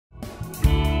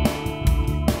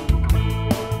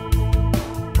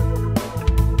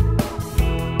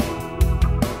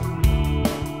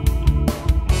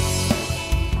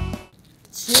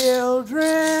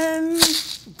Children,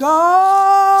 go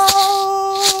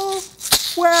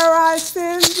where I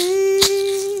send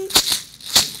thee.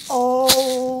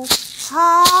 Oh,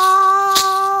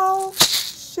 how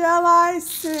shall I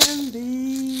send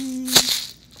thee?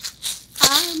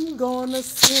 I'm gonna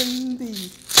send thee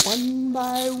one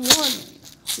by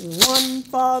one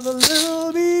for the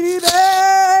little bitty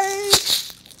babe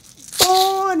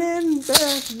born in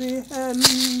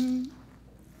Bethlehem.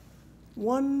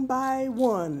 One by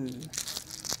one,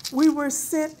 we were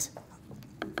sent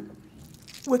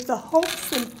with the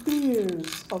hopes and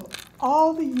fears of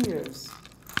all the years.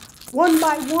 One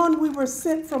by one, we were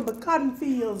sent from the cotton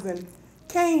fields and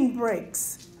cane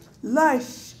brakes,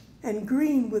 lush and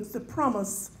green with the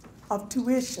promise of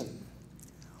tuition.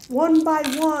 One by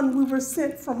one, we were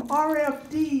sent from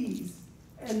RFDs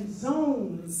and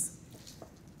zones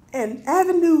and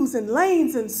avenues and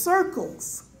lanes and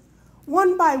circles.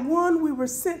 One by one, we were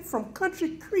sent from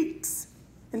country creeks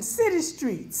and city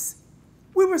streets.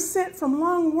 We were sent from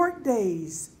long work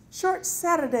days, short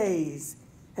Saturdays,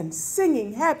 and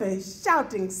singing happy,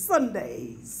 shouting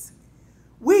Sundays.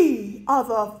 We are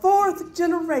the fourth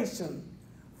generation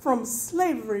from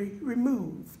slavery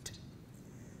removed.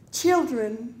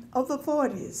 Children of the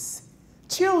 40s,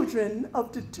 children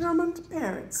of determined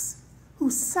parents who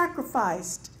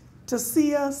sacrificed to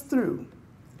see us through.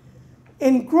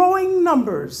 In growing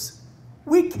numbers,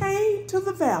 we came to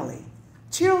the valley,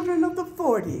 children of the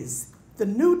 40s, the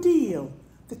New Deal,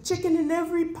 the chicken in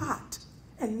every pot,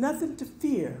 and nothing to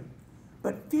fear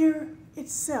but fear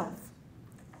itself.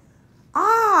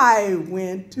 I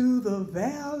went to the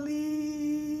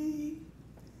valley.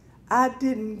 I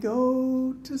didn't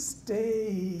go to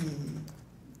stay.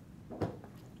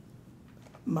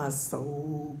 My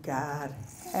soul got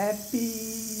happy,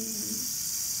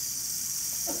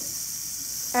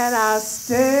 and I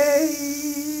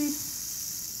stayed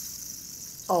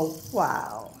a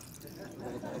while.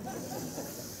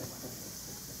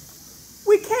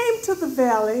 We came to the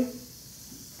valley,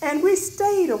 and we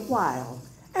stayed a while,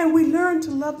 and we learned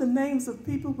to love the names of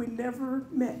people we never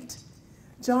met.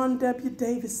 John W.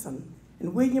 Davison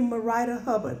and William Merida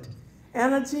Hubbard,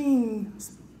 Anna Jean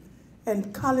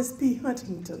and Collis P.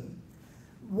 Huntington,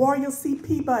 Warrior C.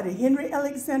 Peabody, Henry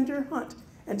Alexander Hunt,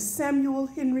 and Samuel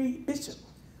Henry Bishop,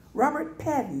 Robert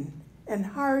Patton, and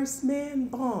Horace Mann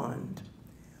Bond.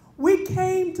 We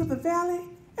came to the valley,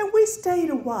 and we stayed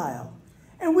a while,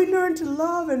 and we learned to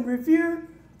love and revere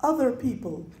other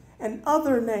people and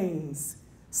other names.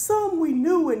 Some we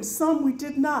knew and some we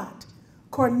did not.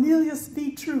 Cornelius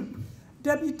V. Troop,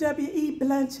 W.W.E.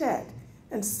 Blanchett,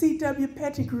 and C.W.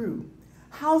 Pettigrew,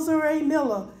 Hauser A.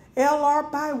 Miller,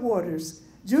 L.R. Bywaters,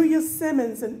 Julius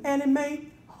Simmons, and Annie Mae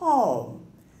Hall,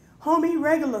 Homie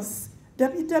Regulus,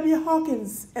 W.W.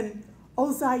 Hawkins, and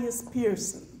Ozias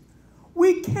Pearson.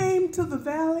 We came to the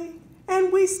valley,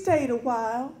 and we stayed a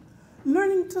while,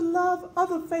 learning to love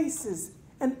other faces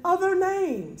and other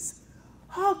names.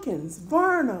 Hawkins,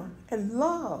 Varner, and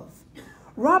Love,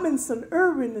 Robinson,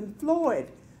 Irwin, and Floyd,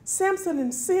 Sampson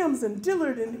and Sims, and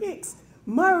Dillard and Hicks,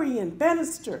 Murray and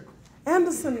Bannister,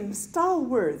 Anderson and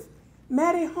Stallworth,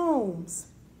 Mattie Holmes,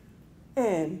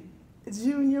 and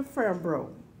Junior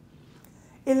Frambrough.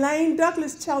 Elaine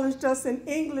Douglas challenged us in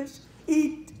English.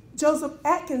 E. Joseph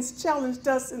Atkins challenged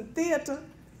us in theater.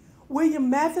 William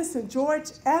Mathis and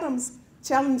George Adams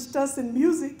challenged us in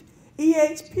music.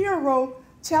 E.H. Pierrot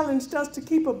challenged us to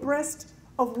keep abreast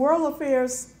of world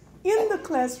affairs in the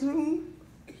classroom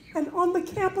and on the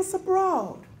campus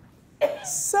abroad.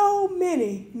 So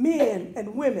many men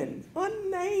and women,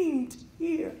 unnamed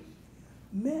here,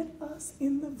 met us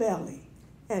in the valley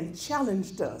and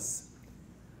challenged us.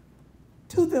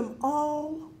 To them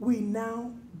all we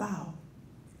now bow.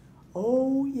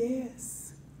 Oh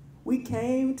yes, we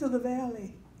came to the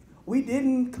valley. We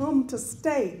didn't come to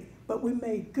stay, but we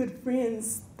made good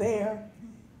friends there,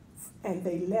 and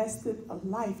they lasted a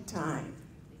lifetime.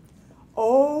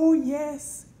 Oh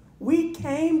yes, we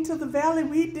came to the valley.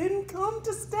 We didn't come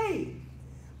to stay,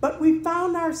 but we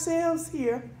found ourselves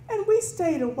here, and we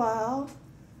stayed a while,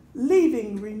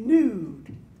 leaving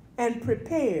renewed and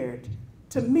prepared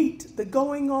to meet the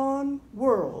going-on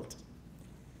world.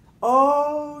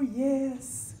 Oh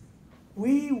yes,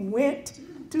 we went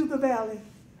to the valley.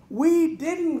 We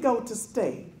didn't go to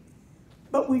stay,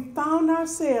 but we found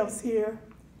ourselves here,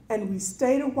 and we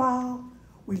stayed a while.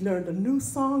 We learned a new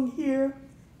song here,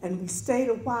 and we stayed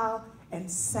a while and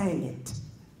sang it.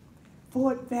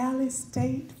 Fort Valley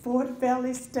State,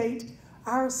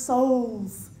 our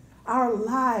souls, our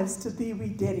lives to thee we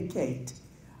dedicate.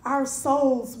 Our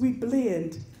souls we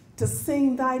blend to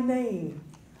sing thy name.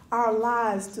 Our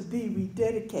lives to thee we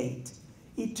dedicate.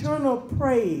 eternal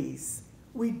praise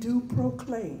we do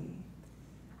proclaim.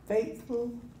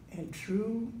 Faithful and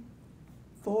true,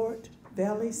 Fort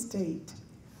Valley State,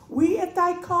 we at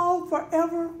thy call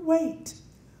forever wait.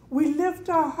 We lift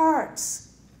our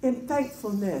hearts in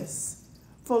thankfulness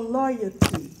for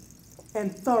loyalty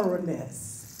and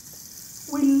thoroughness.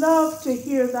 We love to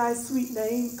hear thy sweet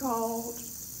name called.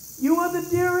 You are the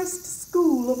dearest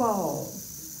school of all.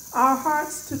 Our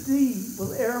hearts to thee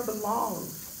will e'er belong.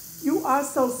 You are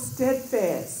so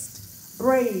steadfast,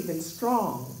 brave, and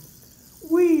strong.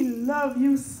 We love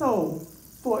you so,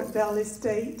 Fort Valley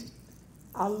State.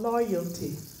 Our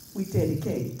loyalty we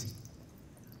dedicate.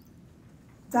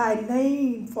 Thy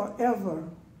name forever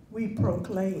we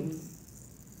proclaim.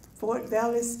 Fort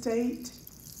Valley State,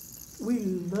 we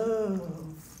love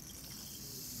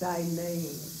thy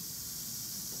name.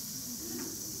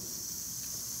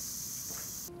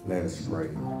 Let us pray.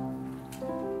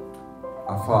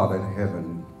 Our Father in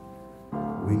heaven,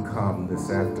 we come this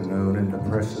afternoon in the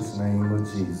precious name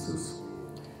of Jesus.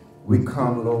 We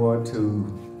come, Lord, to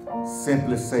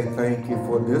simply say thank you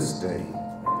for this day,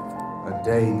 a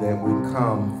day that we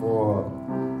come for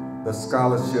the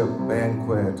scholarship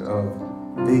banquet of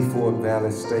the Fort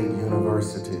Valley State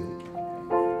University.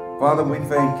 Father, we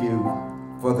thank you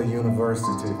for the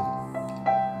university,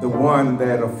 the one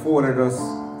that afforded us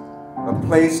a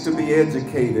place to be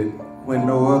educated when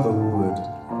no other would.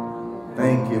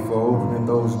 Thank you for opening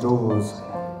those doors.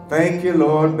 Thank you,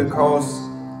 Lord, because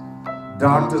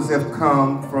doctors have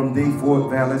come from the Fort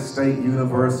Valley State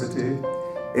University,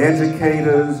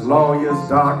 educators, lawyers,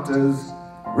 doctors,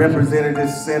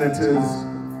 representatives, senators,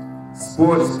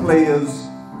 sports players.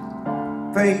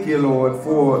 Thank you, Lord,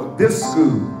 for this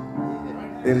school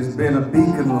that has been a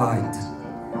beacon light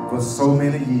for so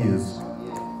many years.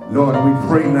 Lord, we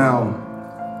pray now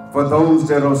for those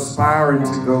that are aspiring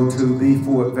to go to the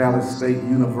Fort Valley State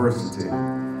University.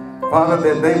 Father,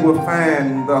 that they will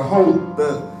find the hope,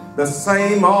 the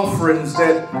same offerings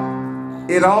that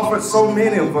it offered so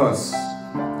many of us.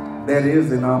 That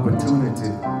is an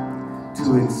opportunity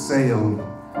to excel.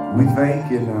 We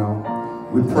thank you now.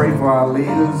 We pray for our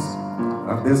leaders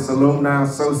of this Alumni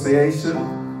Association.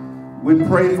 We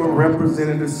pray for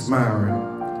Representative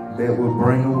Smyrie that will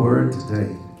bring a word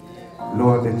today.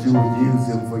 Lord, that you will use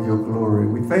him for your glory.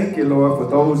 We thank you, Lord, for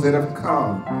those that have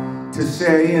come to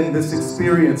share in this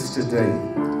experience today.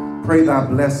 Pray thy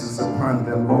blessings upon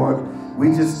them, Lord.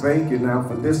 We just thank you now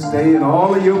for this day and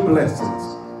all of your blessings.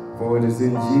 For it is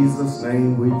in Jesus'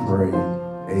 name we pray.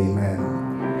 Amen.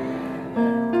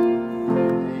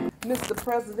 Mr.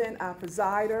 President, our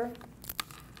presider,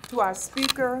 to our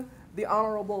speaker, the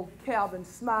Honorable Calvin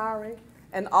Smyrie,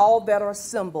 and all that are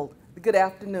assembled, good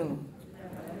afternoon.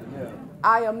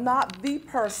 I am not the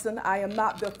person, I am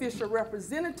not the official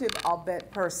representative of that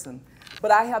person,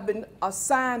 but I have been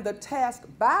assigned the task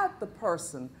by the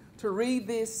person to read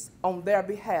this on their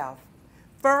behalf.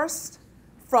 First,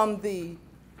 from the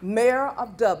Mayor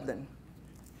of Dublin.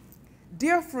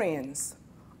 Dear friends,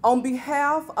 on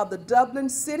behalf of the Dublin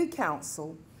City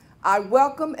Council, I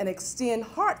welcome and extend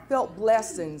heartfelt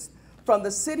blessings from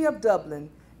the City of Dublin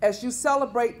as you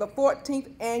celebrate the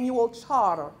 14th Annual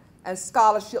Charter and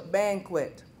Scholarship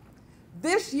Banquet.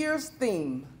 This year's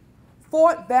theme,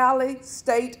 Fort Valley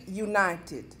State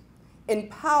United,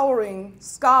 empowering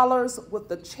scholars with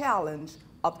the challenge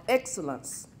of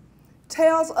excellence,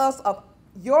 tells us of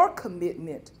your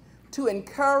commitment to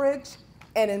encourage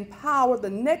and empower the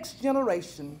next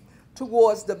generation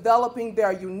towards developing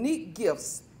their unique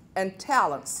gifts and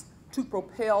talents to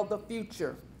propel the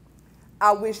future.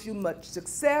 I wish you much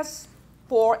success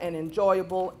for an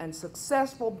enjoyable and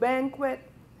successful banquet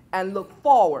and look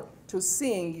forward to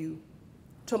seeing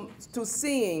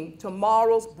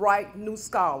tomorrow's bright new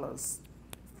scholars.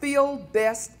 Field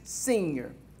Best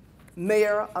Senior,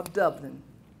 Mayor of Dublin.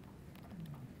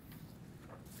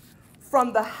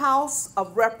 From the House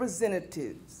of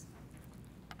Representatives,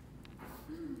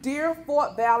 dear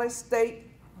Fort Valley State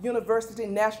University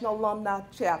National Alumni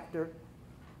Chapter,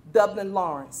 Dublin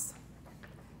Lawrence,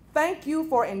 thank you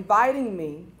for inviting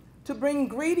me to bring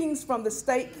greetings from the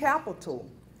state capitol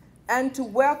and to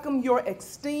welcome your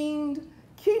esteemed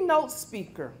keynote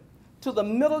speaker to the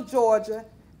Middle Georgia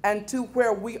and to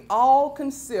where we all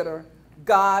consider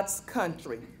God's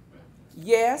country.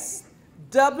 Yes,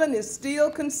 Dublin is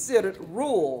still considered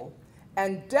rural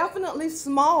and definitely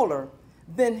smaller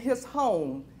than his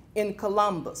home in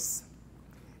Columbus.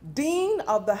 Dean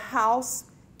of the House,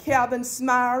 Calvin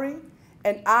Smyrie,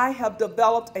 and I have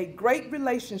developed a great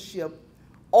relationship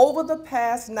over the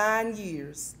past 9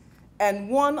 years and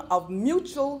one of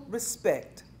mutual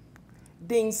respect.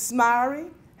 Dean Smyrie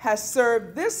has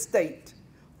served this state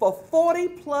for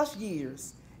 40+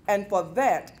 years, and for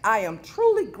that I am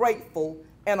truly grateful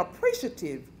and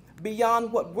appreciative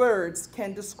beyond what words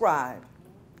can describe.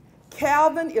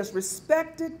 Calvin is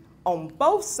respected on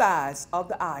both sides of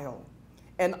the aisle,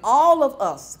 and all of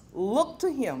us look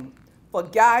to him for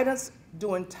guidance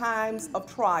during times of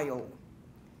trial.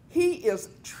 He is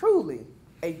truly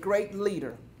a great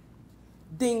leader.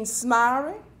 Dean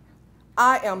Smyrie,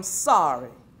 I am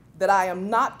sorry that I am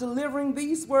not delivering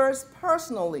these words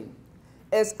personally,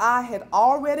 as I had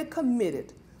already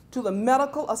committed to the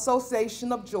Medical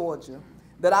Association of Georgia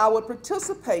that I would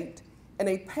participate in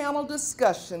a panel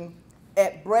discussion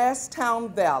at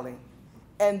Brasstown Valley,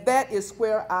 and that is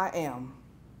where I am.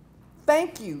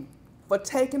 Thank you for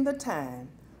taking the time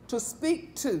to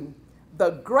speak to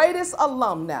the greatest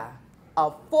alumni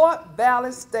of Fort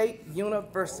Valley State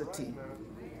University.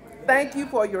 Thank you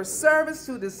for your service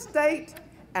to the state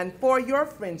and for your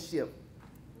friendship.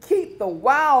 Keep the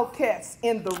Wildcats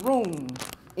in the room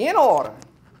in order.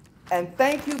 And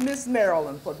thank you, Ms.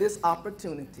 Marilyn, for this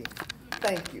opportunity.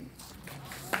 Thank you.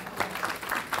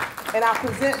 And I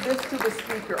present this to the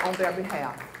speaker on their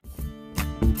behalf.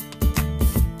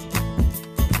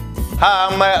 Hi,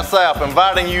 I'm Matt Sapp,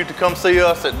 inviting you to come see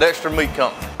us at Dexter Meat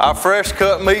Company. Our fresh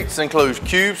cut meats includes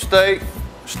cube steak,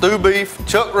 stew beef,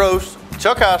 chuck roast,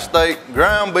 chuck eye steak,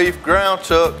 ground beef, ground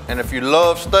chuck, and if you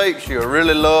love steaks, you'll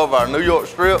really love our New York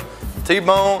strip,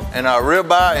 T-bone, and our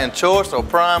ribeye in choice or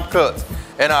prime cuts.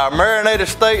 And our marinated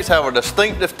steaks have a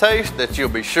distinctive taste that you'll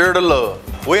be sure to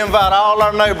love. We invite all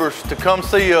our neighbors to come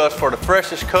see us for the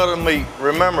freshest cut of meat.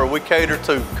 Remember, we cater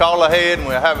to. Call ahead and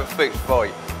we'll have it fixed for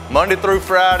you. Monday through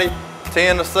Friday,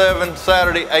 10 to 7,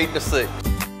 Saturday, 8 to 6.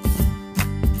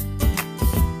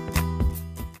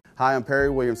 Hi, I'm Perry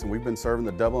Williamson. We've been serving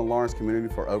the Dublin and Lawrence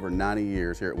community for over 90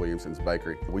 years here at Williamson's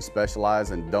Bakery. We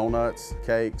specialize in donuts,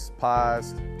 cakes,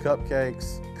 pies,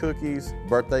 cupcakes, cookies,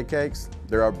 birthday cakes.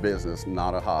 They're our business,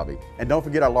 not a hobby. And don't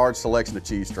forget our large selection of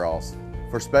cheese straws.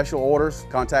 For special orders,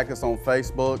 contact us on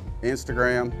Facebook,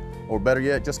 Instagram, or better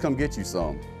yet, just come get you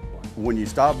some. When you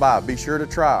stop by, be sure to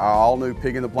try our all-new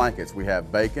Pig in the Blankets. We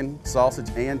have bacon, sausage,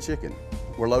 and chicken.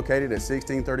 We're located at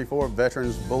 1634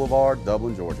 Veterans Boulevard,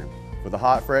 Dublin, Georgia. For the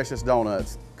hot, freshest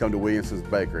donuts, come to Williamson's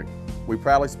Bakery. We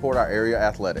proudly support our area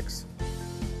athletics.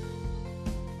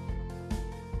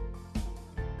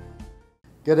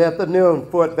 Good afternoon,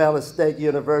 Fort Valley State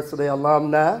University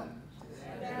alumni.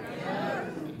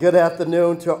 Good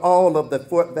afternoon to all of the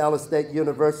Fort Valley State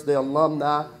University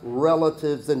alumni,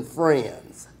 relatives, and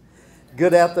friends.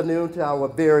 Good afternoon to our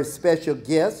very special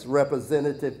guest,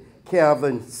 Representative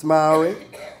Calvin Smyrie.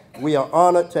 We are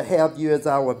honored to have you as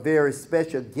our very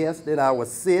special guest in our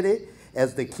city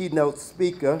as the keynote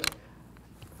speaker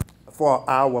for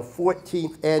our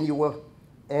 14th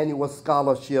annual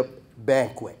scholarship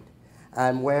banquet.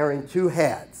 I'm wearing two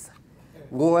hats.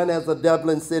 One as a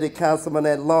Dublin City Councilman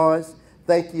at large.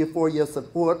 Thank you for your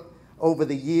support over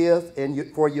the years and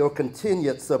for your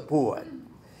continued support.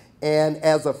 And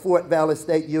as a Fort Valley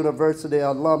State University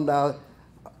alumni,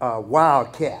 a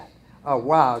wildcat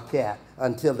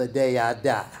until the day I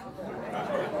die.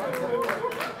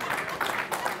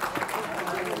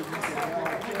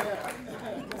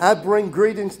 I bring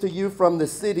greetings to you from the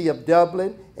city of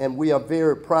Dublin, and we are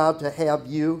very proud to have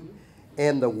you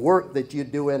and the work that you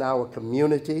do in our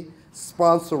community,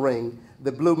 sponsoring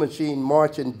the Blue Machine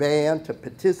Marching Band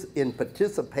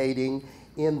participating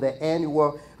in the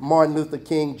annual Martin Luther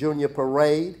King Jr.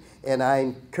 Parade, and I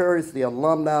encourage the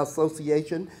Alumni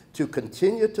Association to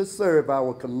continue to serve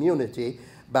our community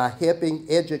by helping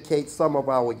educate some of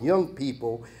our young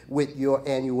people with your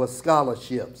annual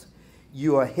scholarships.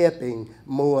 You are helping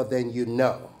more than you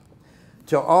know.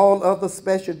 To all other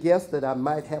special guests that I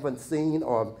might haven't seen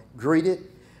or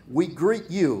greeted, we greet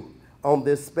you on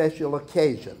this special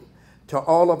occasion. To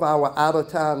all of our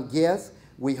out-of-town guests,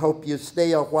 we hope you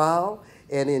stay a while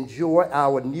and enjoy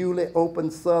our newly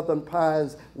opened Southern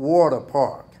Pines Water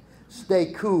Park.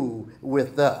 Stay cool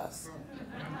with us.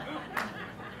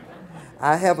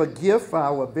 I have a gift for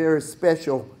our very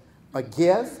special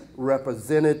guest,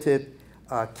 Representative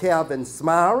Calvin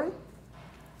Smyrie.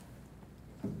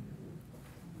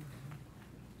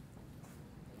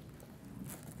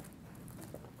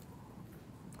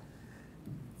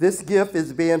 This gift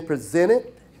is being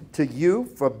presented to you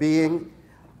for being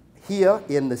here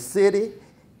in the city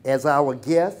as our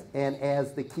guest and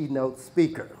as the keynote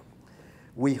speaker.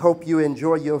 We hope you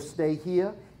enjoy your stay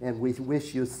here, and we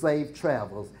wish you safe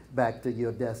travels back to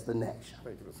your destination.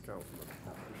 Thank you, Mr. Councilman.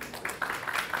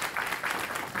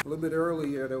 A little bit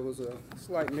earlier, there was a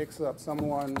slight mix-up.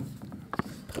 Someone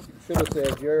should have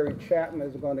said Jerry Chapman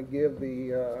is going to give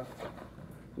the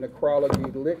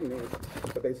necrology litany,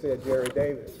 but they said Jerry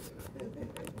Davis.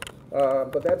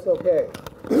 But that's okay.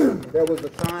 There was a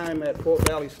time at Fort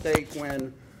Valley State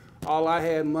when all I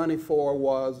had money for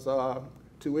was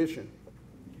tuition.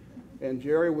 And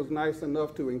Jerry was nice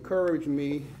enough to encourage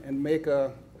me and make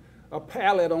a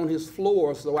pallet on his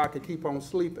floor so I could keep on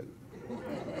sleeping.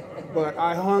 But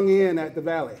I hung in at the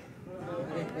Valley.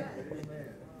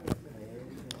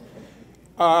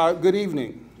 Good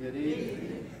evening. Good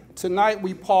evening. Tonight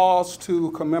we pause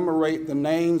to commemorate the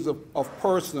names of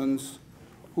persons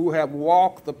who have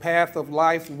walked the path of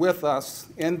life with us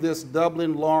in this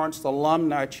Dublin Lawrence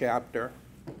alumni chapter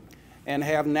and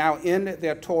have now ended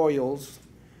their toils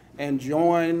and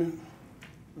joined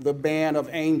the band of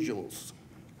angels.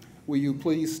 Will you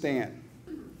please stand?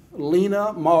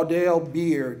 Lena Maudell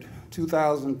Beard,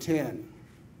 2010.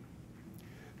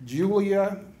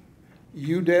 Julia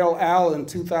Udell Allen,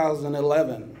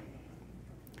 2011.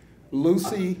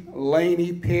 Lucy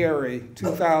Laney Perry,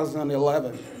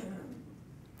 2011.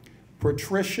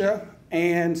 Patricia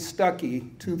Ann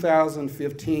Stuckey,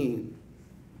 2015.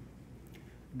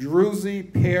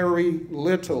 Druzy Perry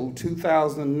Little,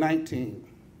 2019.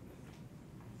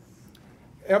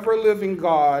 Ever-living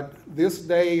God, this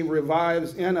day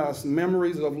revives in us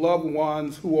memories of loved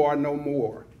ones who are no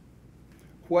more.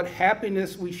 What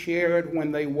happiness we shared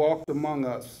when they walked among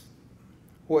us.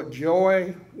 What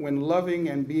joy when loving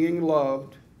and being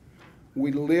loved,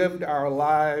 we lived our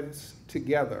lives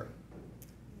together.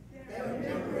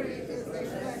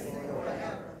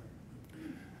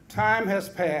 Time has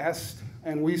passed,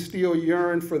 and we still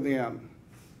yearn for them.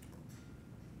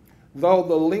 Though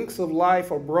the links of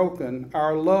life are broken,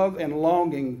 our love and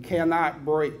longing cannot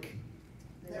break.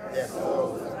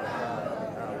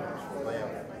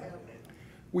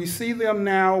 We see them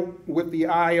now with the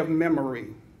eye of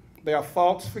memory, their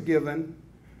faults forgiven,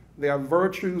 their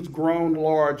virtues grown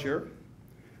larger.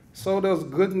 So does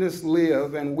goodness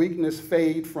live and weakness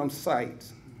fade from sight.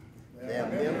 Their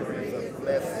memories are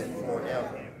blessed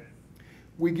forever.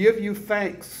 We give you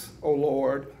thanks, O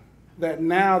Lord, that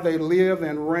now they live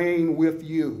and reign with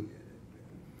you.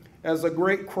 As a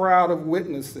great crowd of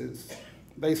witnesses,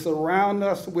 they surround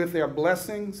us with their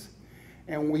blessings,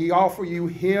 and we offer you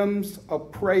hymns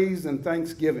of praise and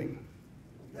thanksgiving.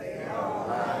 They are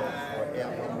alive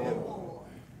forevermore.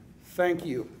 Thank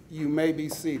you. You may be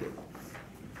seated.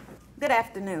 Good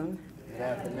afternoon. Good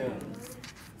afternoon.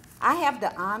 I have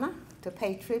the honor to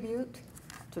pay tribute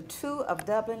to two of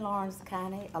Dublin Lawrence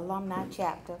County Alumni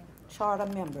Chapter charter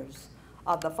members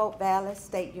of the Fort Valley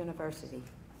State University.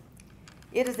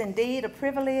 It is indeed a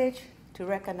privilege to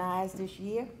recognize this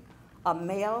year a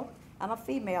male and a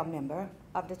female member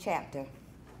of the chapter.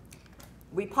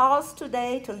 We pause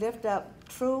today to lift up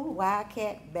true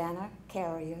Wildcat banner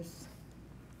carriers.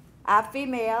 Our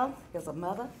female is a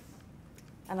mother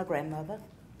and a grandmother.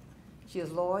 She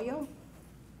is loyal,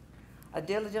 a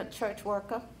diligent church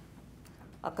worker,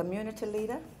 a community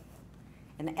leader,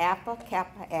 an Alpha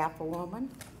Kappa Alpha woman,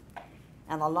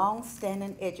 and a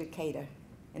long-standing educator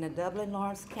in the Dublin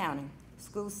Lawrence County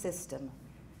school system.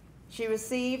 She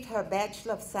received her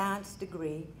Bachelor of Science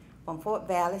degree from Fort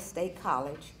Valley State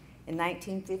College in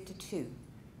 1952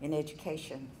 in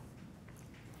education.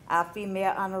 Our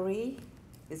female honoree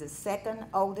is the second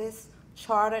oldest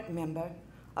chartered member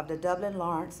of the Dublin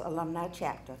Lawrence Alumni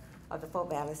Chapter of the Fort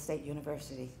Valley State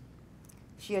University.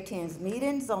 She attends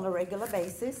meetings on a regular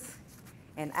basis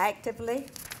and actively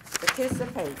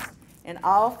participates in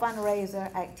all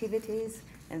fundraiser activities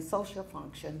and social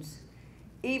functions.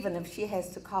 Even if she has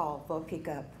to call for a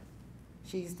pickup,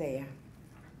 she's there.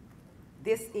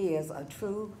 This is a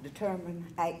true, determined,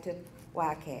 active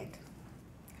Wildcat.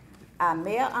 Our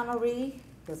male honoree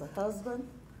is a husband,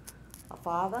 a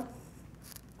father,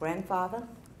 grandfather,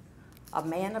 a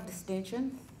man of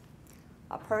distinction,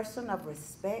 a person of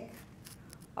respect,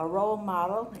 a role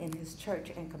model in his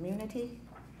church and community,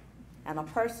 and a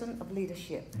person of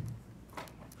leadership.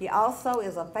 He also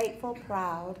is a faithful,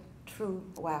 proud, true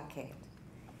Wildcat.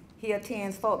 He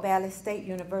attends Fort Valley State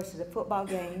University football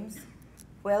games,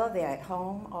 whether they're at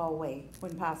home or away,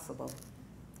 when possible.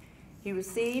 He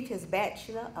received his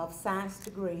Bachelor of Science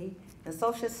degree in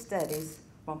Social Studies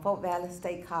from Fort Valley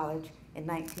State College in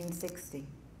 1960.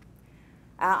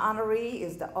 Our honoree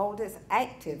is the oldest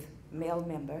active male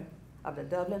member of the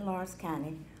Dublin Lawrence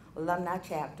County Alumni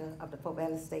Chapter of the Fort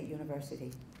Valley State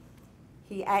University.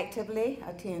 He actively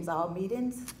attends all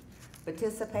meetings,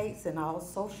 participates in all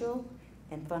social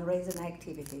and fundraising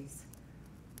activities.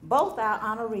 Both our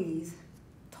honorees'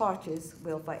 torches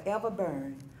will forever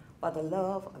burn for the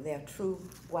love of their true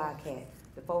Wildcat,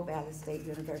 the Fort Valley State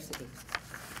University.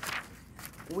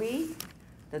 We,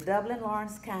 the Dublin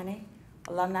Lawrence County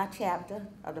Alumni Chapter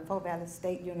of the Fort Valley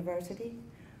State University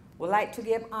would like to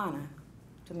give honor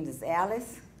to Mrs.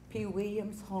 Alice P.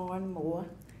 Williams Horn Moore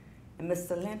and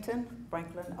Mr. Linton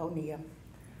Franklin O'Neill.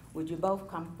 Would you both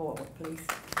come forward, please?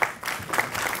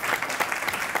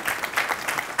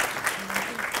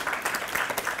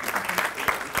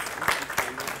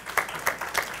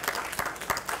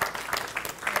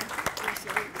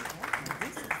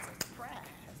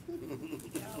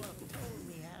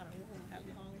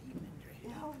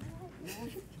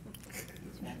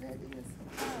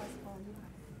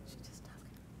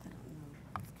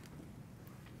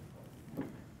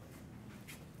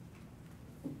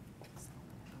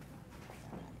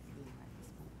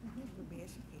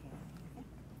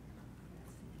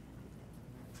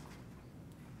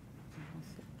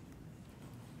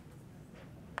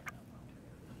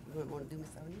 You want to do Miss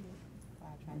O'Neill?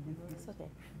 I'll try to do it. It's okay. Okay.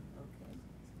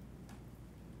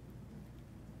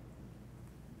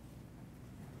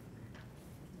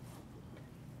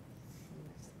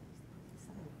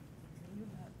 You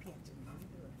love pictures. You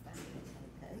do it fine.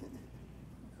 Okay.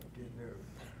 I'm getting nervous.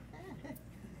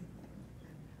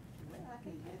 Well, I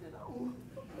can get it on.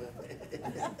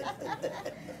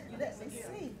 You let me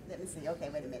see. Let me see. Okay,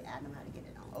 wait a minute. I know how to get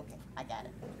it on. Okay, I got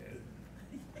it.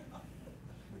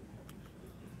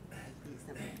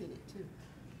 Something in it too.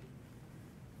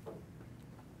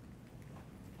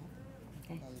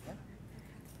 Okay. There you go.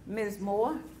 Ms.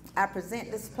 Moore, I present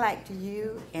this plaque to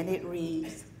you, and it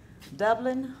reads,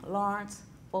 Dublin Lawrence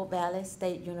Fort Valley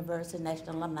State University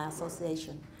National Alumni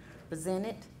Association,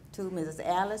 presented to Mrs.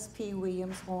 Alice P.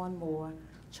 Williams Horn Moore,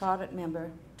 Chartered Member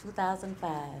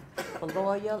 2005, for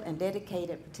loyal and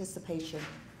dedicated participation,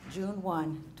 June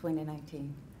 1,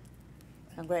 2019.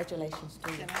 Congratulations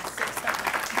to you. Can I say something?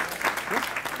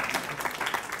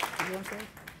 You want to say?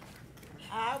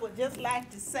 I would just like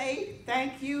to say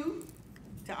thank you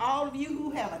to all of you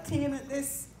who have attended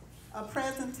this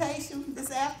presentation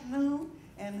this afternoon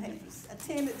and have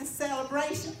attended this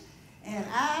celebration. And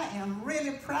I am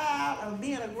really proud of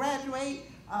being a graduate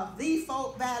of the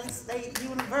Fort Valley State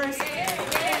University.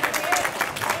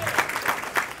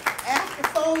 After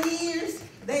 4 years,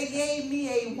 they gave me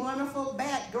a wonderful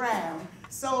background.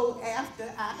 So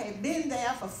after I had been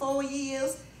there for 4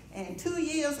 years, and 2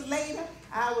 years later,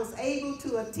 I was able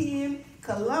to attend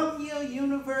Columbia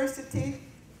University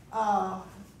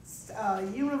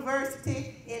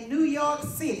in New York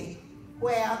City,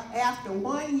 where after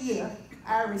 1 year,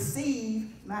 I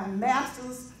received my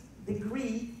master's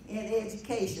degree in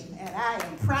education. And I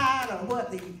am proud of what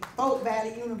the Fort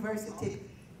Valley University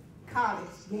College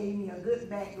gave me a good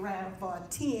background for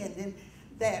attending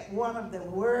that one of the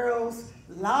world's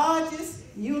largest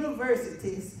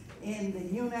universities in the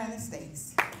United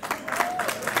States.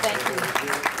 Thank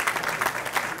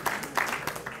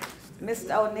you.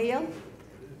 Mr. O'Neill,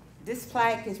 this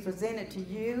plaque is presented to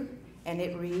you, and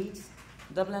it reads,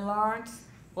 Dublin Lawrence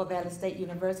Fort Valley State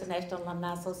University National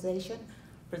Alumni Association,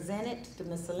 presented to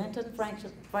Mr. Linton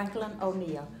Franklin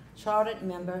O'Neill, Chartered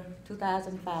Member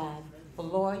 2005, for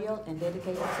loyal and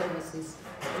dedicated services,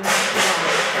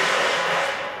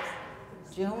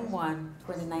 June 1,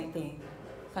 2019.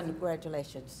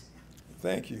 Congratulations.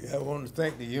 Thank you. I want to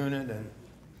thank the unit and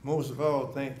most of all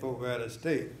thank Fort Valley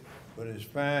State for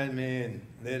inspiring me and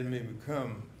letting me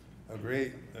become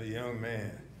a young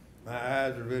man. My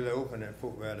eyes are really open at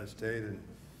Fort Valley State, and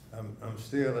I'm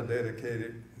still a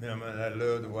dedicated member, and I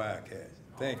love the Wildcats.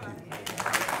 Thank you. Thank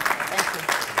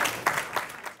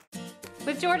you.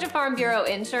 With Georgia Farm Bureau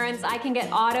Insurance, I can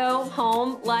get auto,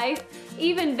 home, life,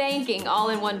 even banking all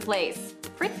in one place.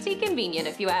 Pretty convenient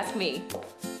if you ask me.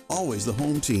 Always the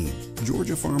home team,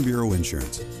 Georgia Farm Bureau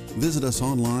Insurance. Visit us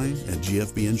online at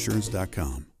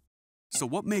gfbinsurance.com. So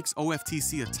what makes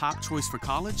OFTC a top choice for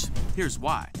college? Here's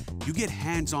why. You get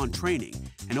hands-on training,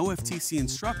 and OFTC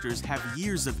instructors have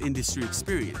years of industry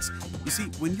experience. You see,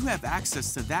 when you have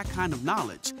access to that kind of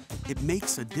knowledge, it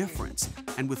makes a difference.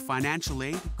 And with financial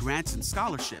aid, grants, and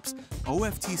scholarships,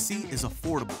 OFTC is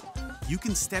affordable. You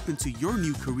can step into your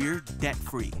new career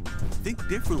debt-free. Think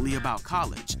differently about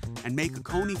college and make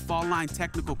Oconee Fall Line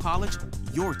Technical College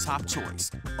your top choice.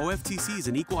 OFTC is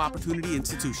an equal opportunity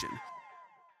institution.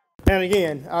 And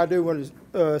again, I do want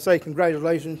to say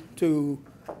congratulations to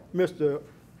Mr.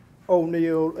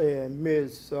 O'Neill and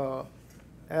Ms.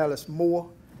 Alice Moore.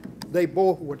 They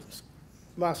both were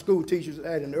my school teachers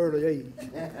at an early age.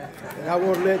 And I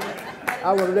want to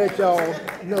let y'all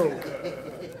know,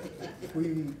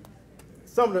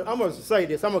 I'm going to say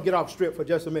this. I'm going to get off script for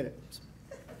just a minute.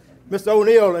 Mr.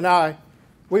 O'Neill and I,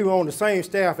 we were on the same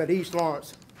staff at East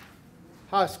Lawrence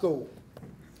High School.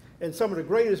 And some of the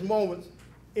greatest moments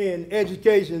in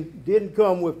education didn't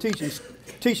come with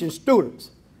teaching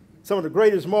students. Some of the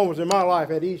greatest moments in my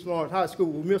life at East Lawrence High School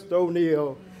with Mr.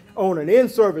 O'Neill on an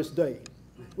in-service day.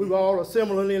 We were all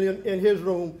assembling in his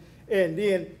room, and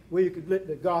then we could let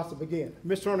the gossip begin.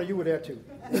 Mr. Turner, you were there too.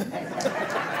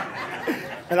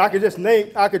 And I could just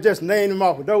name them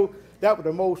off. But that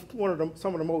was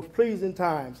some of the most pleasing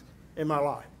times in my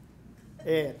life.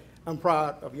 And I'm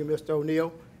proud of you, Mr.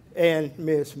 O'Neill, and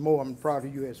Ms. Moore. I'm proud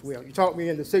of you as well. You taught me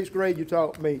in the 6th grade. You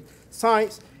taught me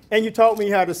science. And you taught me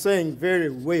how to sing very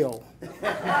well.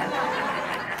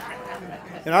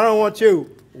 And I don't want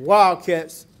you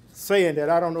wildcats saying that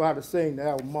I don't know how to sing the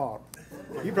album model.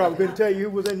 You probably couldn't tell you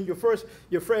who was in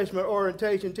your freshman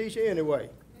orientation teacher anyway.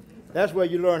 That's where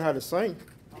you learn how to sing.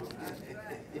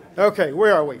 Okay,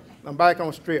 where are we? I'm back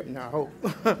on strip now, I hope.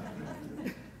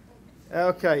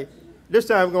 Okay, this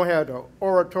time we're going to have the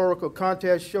oratorical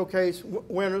contest showcase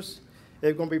winners.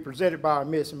 They're going to be presented by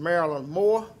Miss Marilyn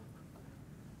Moore.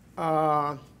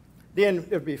 Then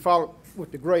it'll be followed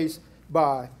with the grace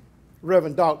by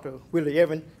Reverend Dr. Willie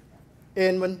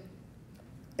Edmond,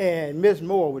 and Ms.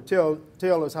 Moore will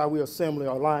tell us how we assemble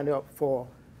or line up for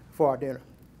our dinner.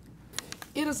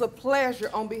 It is a pleasure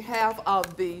on behalf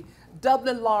of the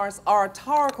Dublin Lawrence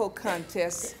Oratorical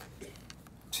Contest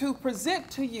to present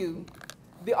to you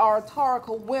the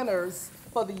oratorical winners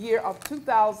for the year of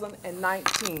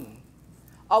 2019,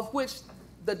 of which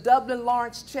the Dublin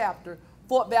Lawrence chapter,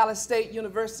 Fort Valley State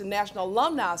University National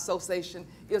Alumni Association,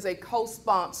 is a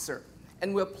co-sponsor,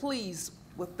 and we're pleased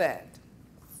with that.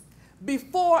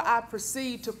 Before I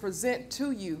proceed to present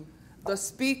to you the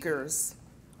speakers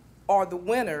or the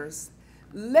winners,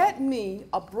 let me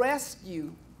abreast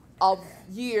you of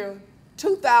year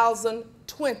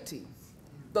 2020.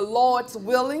 The Lord's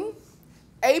willing,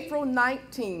 April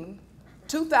 19,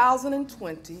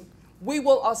 2020, we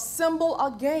will assemble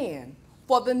again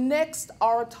for the next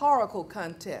oratorical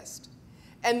contest.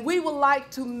 And we would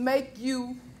like to make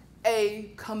you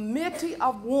a committee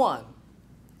of one.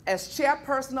 As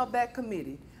chairperson of that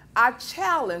committee, I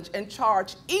challenge and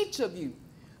charge each of you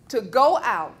to go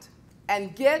out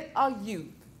and get a youth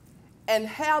and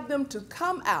have them to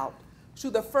come out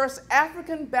to the First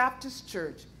African Baptist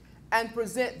Church and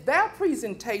present their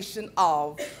presentation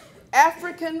of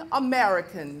African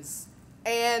Americans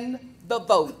and the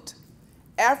vote.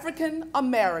 African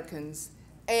Americans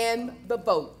and the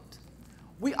vote.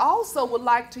 We also would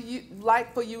like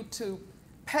for you to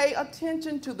pay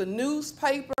attention to the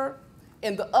newspaper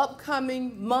in the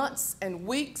upcoming months and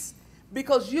weeks,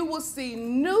 because you will see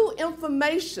new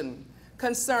information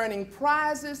concerning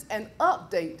prizes and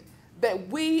update that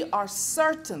we are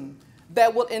certain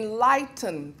that will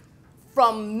enlighten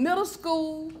from middle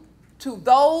school to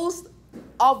those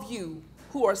of you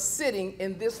who are sitting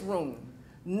in this room.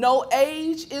 No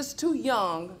age is too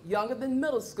young, younger than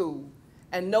middle school,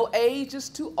 and no age is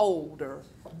too older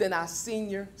than our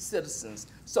senior citizens.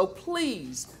 So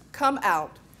please come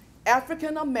out,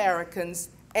 African Americans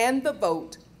and the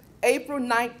vote, April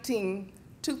 19,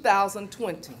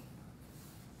 2020.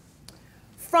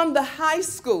 From the high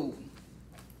school,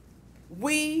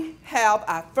 we have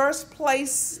our first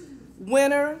place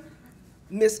winner,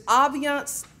 Miss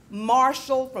Aviance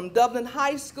Marshall from Dublin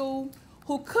High School,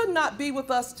 who could not be with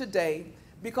us today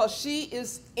because she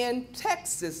is in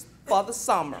Texas for the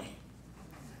summer.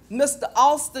 Mr.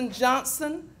 Austin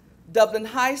Johnson, Dublin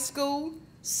High School,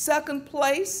 second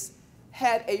place,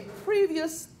 had a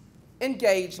previous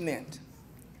engagement.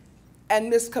 And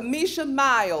Miss Kamisha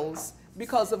Miles,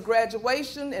 because of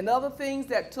graduation and other things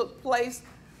that took place,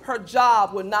 her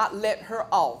job would not let her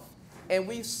off. And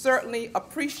we certainly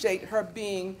appreciate her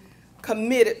being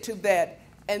committed to that.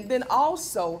 And then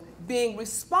also being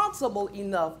responsible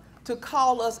enough to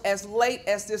call us as late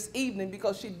as this evening,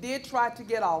 because she did try to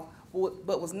get off,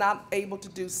 but was not able to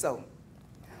do so.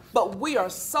 But we are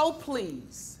so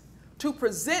pleased to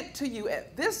present to you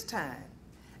at this time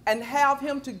and have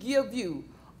him to give you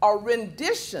a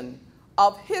rendition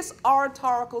of his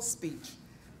oratorical speech,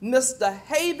 Mr.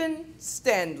 Haven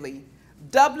Stanley,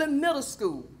 Dublin Middle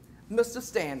School. Mr.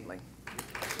 Stanley.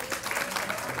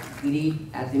 Good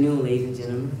afternoon, ladies and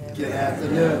gentlemen. Good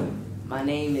afternoon. My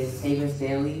name is Haven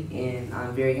Stanley, and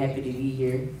I'm very happy to be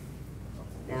here.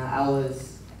 Now, I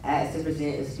was asked to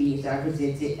present a speech that I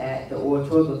presented at the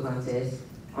oratorical contest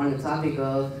on the topic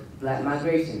of Black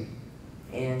migration.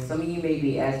 And some of you may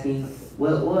be asking,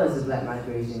 what was the Black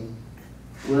migration?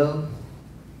 Well,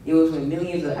 it was when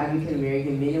millions of African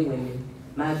American men and women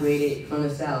migrated from the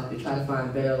South to try to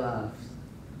find better lives.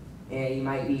 And you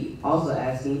might be also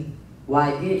asking,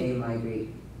 why did they migrate?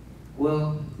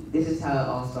 Well, this is how it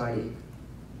all started.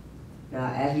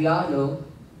 Now, as we all know,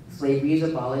 slavery is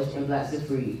abolished and blacks are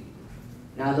freed.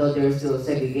 Now, though there is still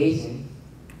segregation,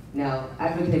 now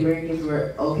African Americans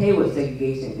were okay with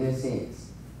segregation in a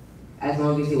sense, as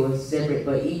long as it was separate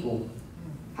but equal.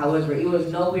 However, it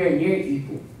was nowhere near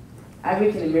equal.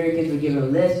 African Americans were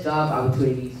given less job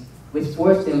opportunities, which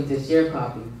forced them to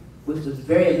sharecropping, which was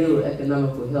very little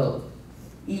economical help.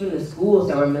 Even the schools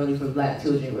that were mainly for black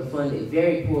children were funded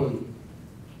very poorly.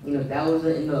 You know, that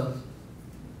wasn't enough.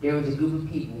 There was a group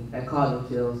of people that called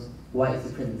themselves white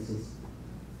supremacists.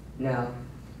 Now,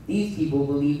 these people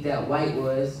believed that white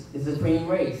was the supreme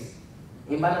race.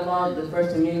 And by the law of the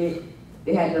First Amendment,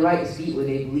 they had the right to speak what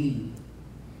they believed.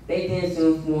 They then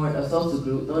soon formed a social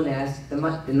group known as the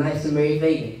Knights of Mary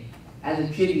Fagan, as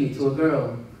a tribute to a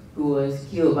girl who was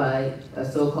killed by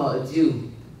a so-called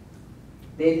Jew.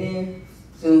 They then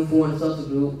soon formed a social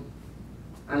group.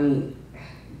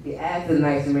 The acts of the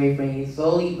Knights of Mary Fagan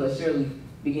slowly but surely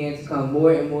began to become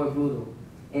more and more brutal.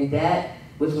 And that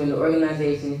was when the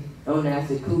organization known as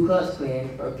the Ku Klux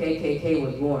Klan, or KKK,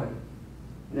 was born.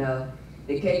 Now,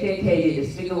 the KKK did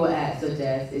despicable acts such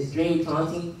as extreme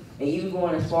taunting and even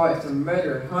going as far as to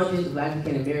murder hundreds of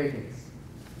African Americans,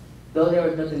 though there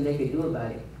was nothing they could do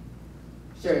about it.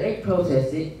 Sure, they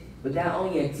protested, but that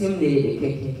only intimidated the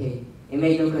KKK and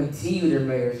made them continue their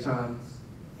murderous crimes.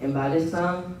 And by this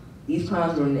time, these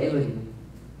crimes were inevitable.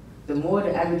 The more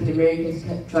the African Americans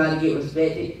tried to get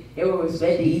respected, they were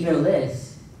respected even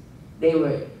less. They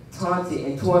were taunted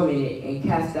and tormented and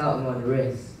cast out among the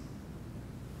rest.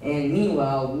 And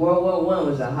meanwhile, World War I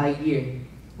was a high gear,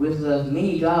 which left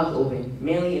many jobs open,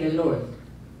 mainly in the North.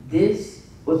 This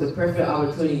was a perfect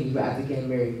opportunity for African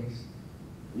Americans.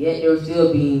 Yet they were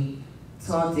still being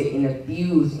taunted and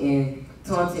abused and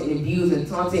taunted and abused and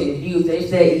taunted and abused. They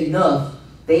said enough.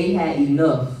 They had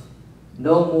enough.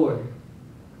 No more.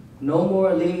 No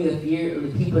more living in fear of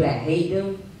the people that hate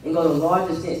them and go to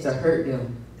large extents to hurt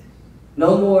them.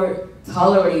 No more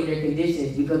tolerating their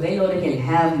conditions because they know they can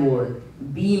have more,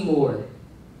 be more.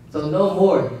 So no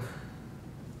more.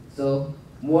 So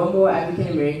more and more African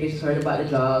Americans heard about the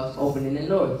jobs open in the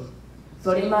North.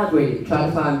 So they migrated, tried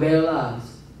to find better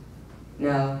lives.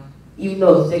 Now, even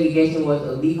though segregation was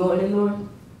illegal in the North,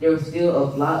 there was still a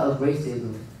lot of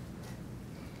racism.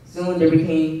 Soon there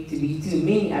became to be too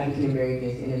many African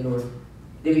Americans in the North.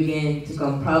 There began to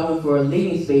become problems for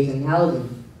living space and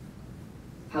housing.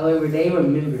 However, they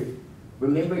remembered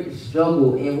the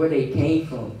struggle and where they came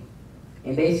from.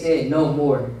 And they said no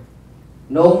more.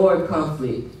 No more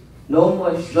conflict. No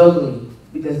more struggling,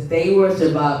 because they were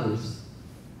survivors.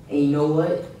 And you know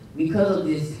what? Because of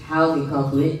this housing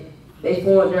conflict, they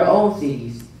formed their own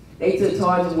cities. They took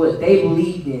charge of what they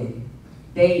believed in.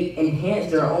 They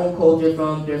enhanced their own culture,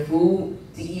 from their food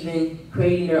to even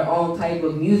creating their own type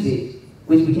of music,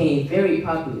 which became very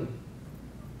popular.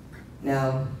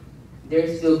 Now,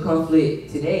 there's still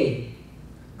conflict today.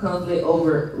 Conflict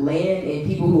over land and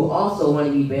people who also want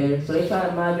to be better, so they try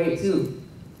to migrate too.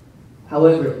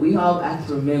 However, we all have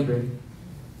to remember,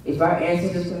 if our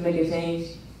ancestors can make a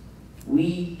change,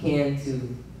 we can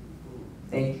too.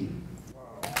 Thank you.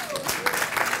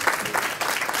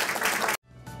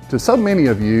 To so many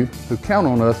of you who count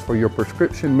on us for your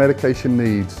prescription medication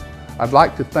needs, I'd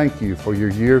like to thank you for your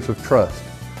years of trust.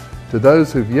 To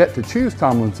those who've yet to choose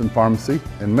Tomlinson Pharmacy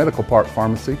and Medical Park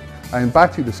Pharmacy, I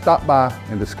invite you to stop by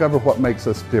and discover what makes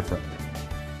us different.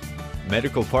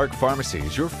 Medical Park Pharmacy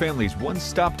is your family's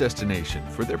one-stop destination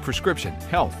for their prescription,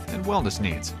 health, and wellness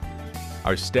needs.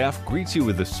 Our staff greets you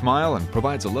with a smile and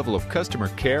provides a level of customer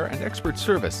care and expert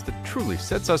service that truly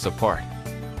sets us apart.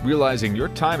 Realizing your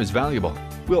time is valuable,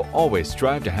 we'll always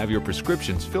strive to have your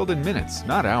prescriptions filled in minutes,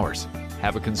 not hours.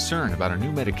 Have a concern about a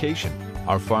new medication?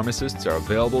 Our pharmacists are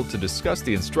available to discuss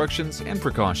the instructions and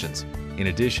precautions. In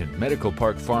addition, Medical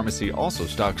Park Pharmacy also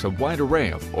stocks a wide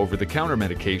array of over-the-counter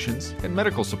medications and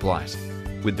medical supplies.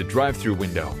 With the drive-through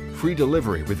window, free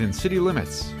delivery within city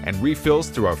limits, and refills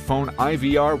through our phone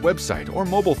IVR website or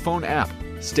mobile phone app,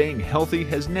 staying healthy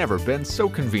has never been so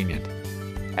convenient.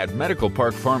 At Medical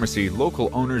Park Pharmacy, local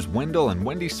owners Wendell and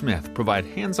Wendy Smith provide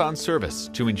hands-on service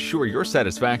to ensure your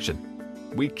satisfaction.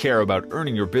 We care about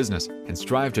earning your business and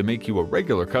strive to make you a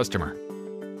regular customer.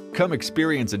 Come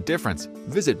experience a difference.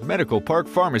 Visit Medical Park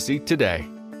Pharmacy today.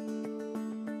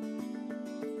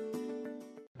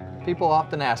 People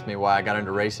often ask me why I got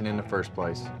into racing in the first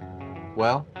place.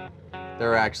 Well,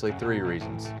 there are actually 3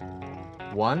 reasons.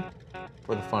 1,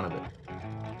 for the fun of it.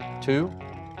 2,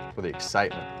 for the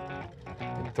excitement.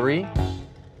 And 3,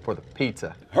 for the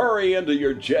pizza. Hurry into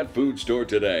your Jet Food store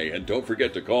today, and don't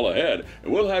forget to call ahead,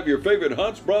 and we'll have your favorite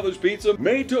Hunt's Brothers pizza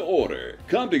made to order.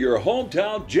 Come to your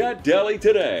hometown Jet Deli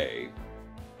today.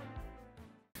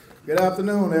 Good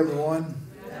afternoon, everyone.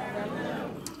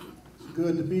 It's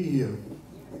good to be here.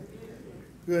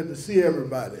 Good to see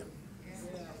everybody.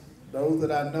 Those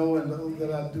that I know and those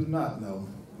that I do not know.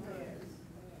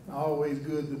 Always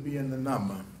good to be in the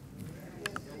number.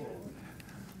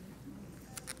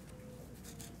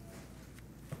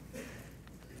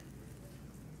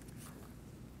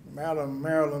 Madam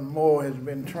Marilyn Moore has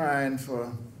been trying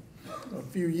for a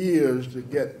few years to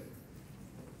get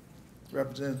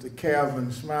Representative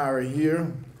Calvin Smyrie here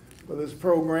for this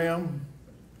program.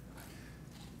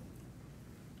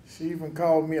 She even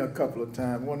called me a couple of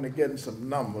times, wanting to get some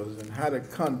numbers and how to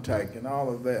contact and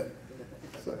all of that.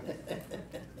 So,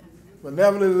 but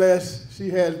nevertheless, she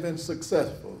has been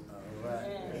successful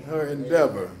in her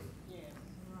endeavor.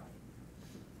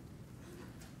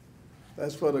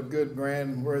 That's what a good,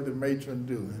 grand, worthy matron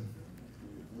do.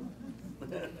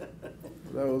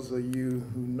 Those of you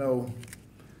who know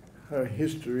her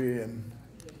history and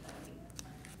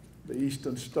the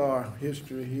Eastern Star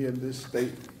history here in this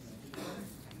state,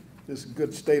 this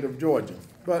good state of Georgia.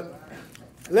 But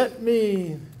let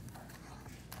me,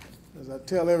 as I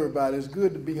tell everybody, it's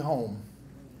good to be home.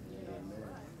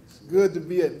 It's good to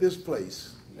be at this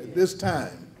place, at this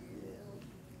time.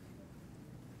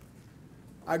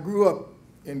 I grew up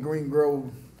in Green Grove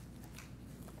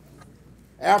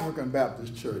African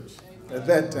Baptist Church at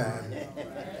that time,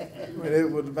 when it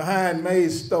was behind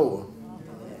May's store,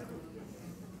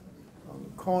 on the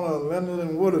corner of Leonard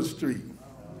and Woodard Street.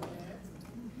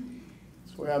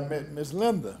 That's where I met Miss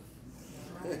Linda.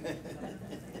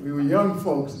 We were young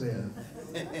folks then.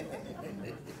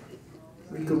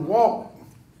 We could walk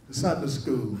to Sunday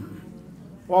school,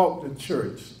 walk to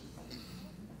church,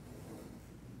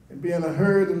 and be in a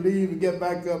hurry to leave and get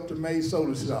back up to May's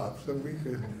soda shop so we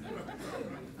could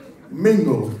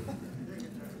mingle.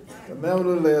 But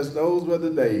nevertheless, those were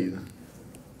the days.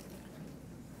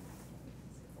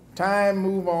 Time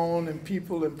move on and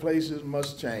people and places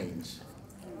must change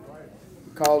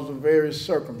because of various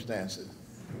circumstances.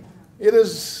 It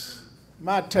is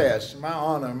my task, my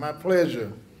honor, my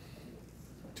pleasure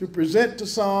to present to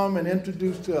some and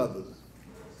introduce to others.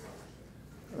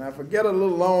 And I forget a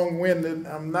little long-winded,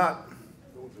 I'm not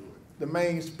the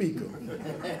main speaker.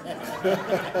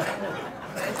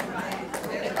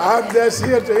 I'm just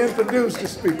here to introduce the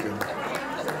speaker.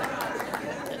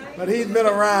 But he's been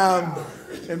around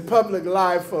in public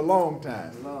life for a long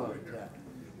time.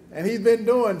 And he's been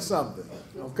doing something,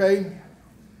 okay?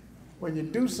 When you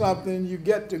do something, you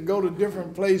get to go to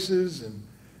different places and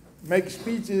make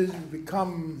speeches,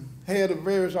 become head of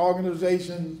various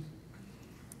organizations,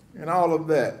 and all of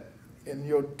that in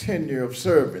your tenure of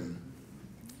serving.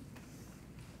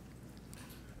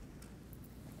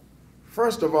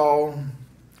 First of all,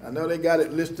 I know they got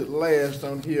it listed last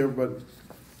on here, but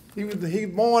he's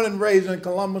born and raised in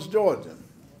Columbus, Georgia.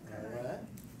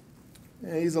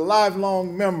 And he's a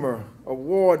lifelong member of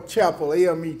Ward Chapel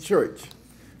AME Church,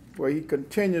 where he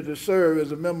continued to serve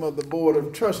as a member of the Board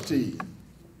of Trustees.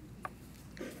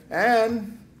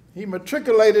 And he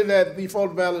matriculated at the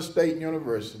Fort Valley State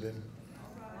University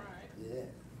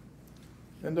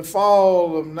in the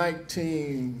fall of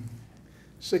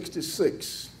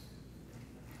 1966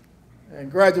 and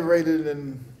graduated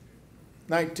in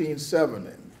 1970,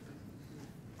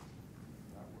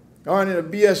 earning a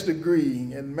BS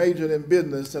degree and majored in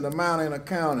business and a minor in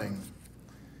accounting.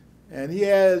 And he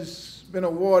has been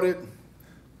awarded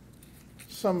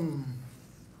some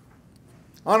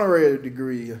honorary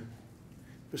degree,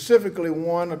 specifically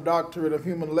won a doctorate of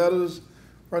human letters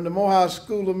from the Morehouse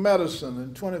School of Medicine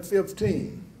in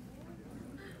 2015.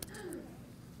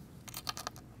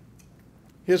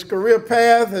 His career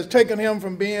path has taken him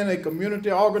from being a community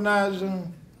organizer.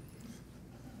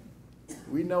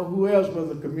 We know who else was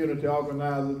a community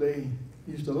organizer they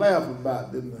used to laugh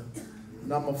about, didn't they?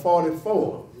 Number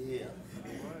 44. Yeah.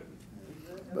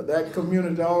 But that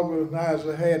community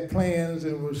organizer had plans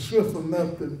and was swift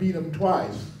enough to beat him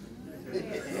twice.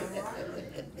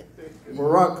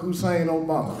 Barack Hussein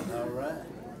Obama. All right.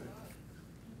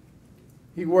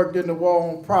 He worked in the War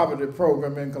on Poverty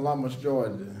program in Columbus,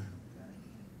 Georgia.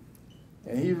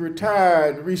 And he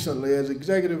retired recently as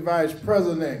Executive Vice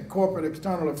President, Corporate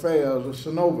External Affairs of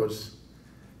Synovus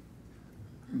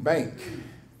Bank.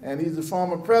 And he's the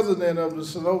former president of the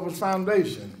Synovus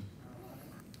Foundation.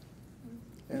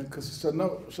 And because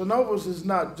Synovus is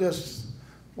not just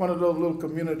one of those little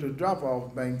community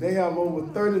drop-off banks. They have over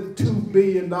 $32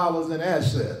 billion in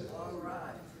assets.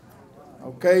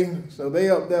 Okay, so they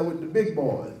up there with the big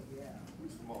boys.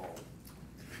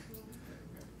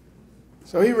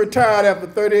 So he retired after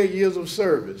 38 years of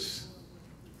service.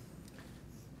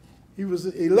 He was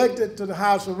elected to the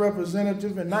House of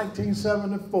Representatives in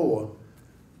 1974,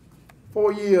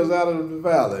 4 years out of the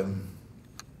Valley.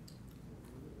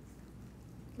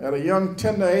 At a young,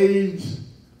 tender age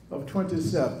of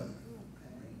 27.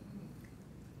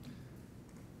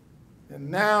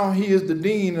 And now he is the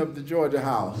Dean of the Georgia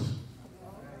House,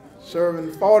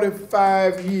 serving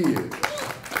 45 years.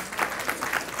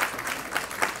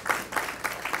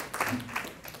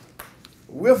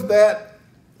 With that,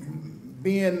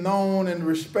 being known and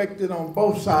respected on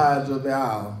both sides of the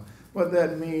aisle, what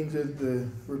that means is the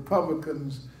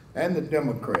Republicans and the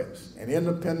Democrats, and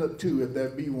independent too, if there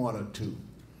be one or two.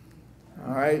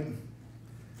 All right?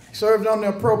 He served on the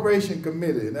Appropriation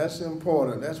Committee. That's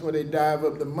important. That's where they dive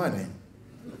up the money.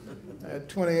 That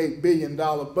 $28 billion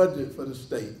budget for the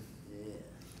state.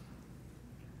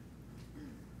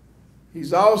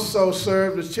 He's also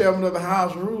served as chairman of the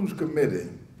House Rules Committee,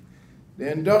 the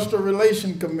Industrial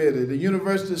Relations Committee, the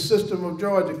University System of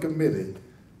Georgia Committee.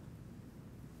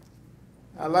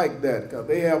 I like that because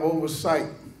they have oversight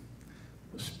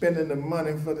of spending the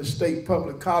money for the state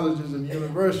public colleges and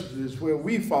universities where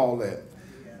we fall at.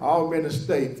 Albany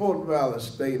State, Fort Valley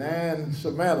State, and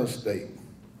Savannah State.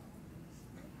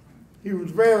 He was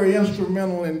very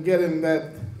instrumental in getting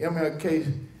that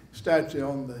MLK statue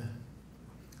on the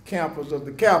campus of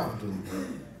the Capitol.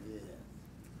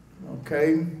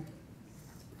 Okay.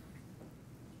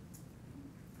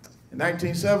 In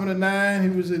 1979,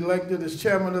 he was elected as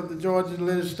chairman of the Georgia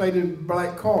Legislative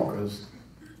Black Caucus.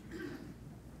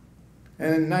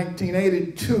 And in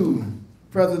 1982,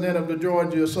 president of the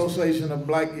Georgia Association of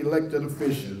Black Elected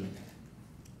Officials.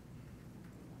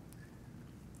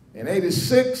 In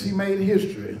 '86, he made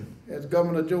history as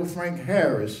Governor Joe Frank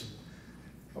Harris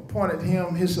appointed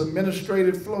him his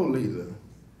administrative floor leader.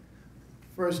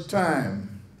 First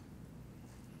time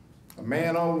a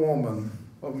man or woman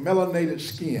of melanated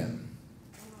skin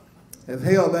has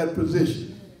held that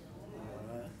position.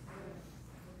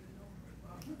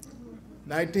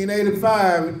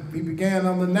 1985, he began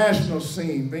on the national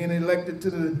scene, being elected to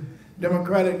the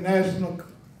Democratic National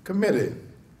Committee.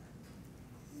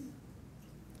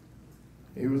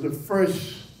 He was the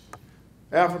first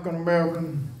African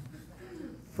American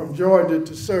from Georgia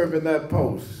to serve in that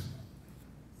post.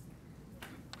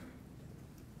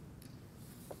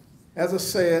 As I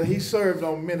said, he served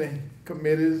on many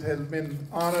committees, has been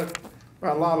honored by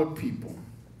a lot of people.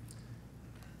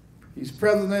 He's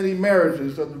president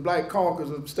emeritus of the Black Caucus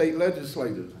of State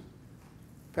Legislators,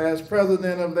 past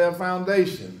president of their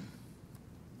foundation,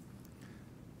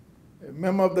 a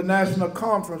member of the National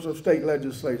Conference of State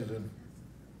Legislators.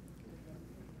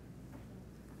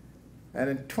 And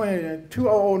in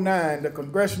 2009, the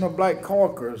Congressional Black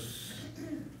Caucus,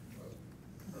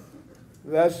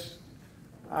 that's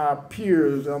our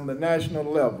peers on the national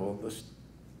level,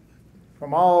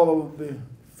 from all of the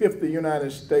 50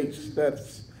 United States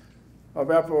that's of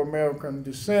Afro-American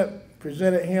descent,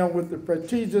 presented him with the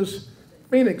prestigious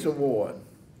Phoenix Award.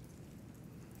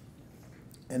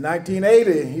 In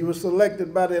 1980, he was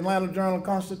selected by the Atlanta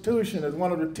Journal-Constitution as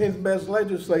one of the 10 best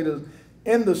legislators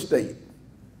in the state.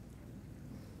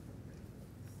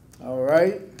 All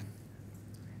right.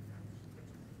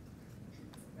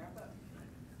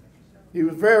 He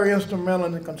was very instrumental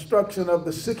in the construction of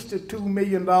the $62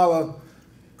 million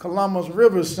Columbus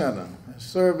River Center and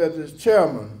served as its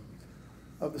chairman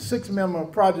of the 6-member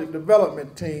project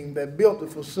development team that built the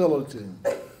facility.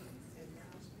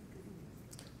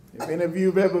 If any of you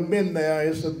have ever been there,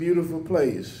 it's a beautiful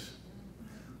place.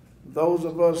 Those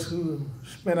of us who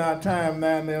spend our time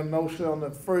down there know on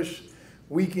the first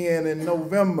weekend in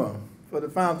November for the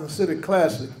Fountain City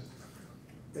Classic,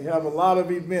 they have a lot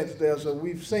of events there, so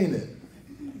we've seen it.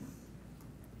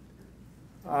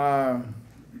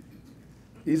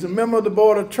 He's a member of the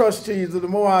Board of Trustees of the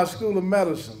Morehouse School of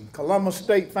Medicine, Columbus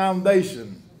State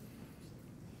Foundation,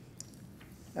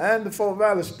 and the Fort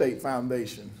Valley State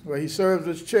Foundation, where he serves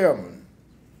as chairman.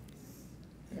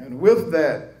 And with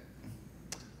that,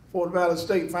 Fort Valley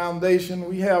State Foundation,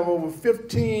 we have over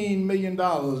 $15 million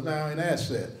now in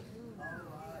assets.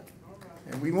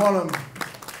 And we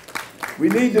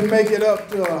need to make it up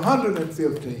to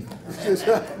 115.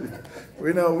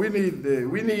 We know we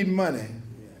need money.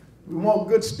 We want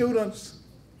good students,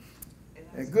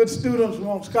 and good students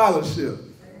want scholarship.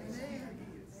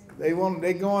 They're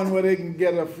going where they can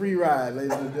get a free ride,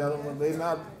 ladies and gentlemen.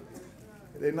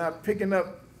 They're not picking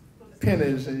up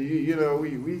pennies, and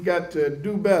we got to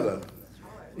do better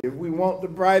if we want the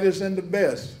brightest and the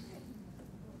best.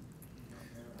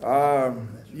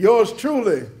 Yours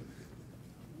truly,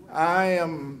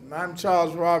 I'm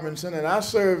Charles Robinson, and I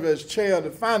serve as chair of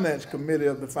the Finance Committee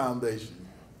of the Foundation.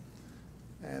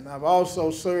 And I've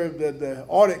also served as the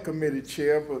audit committee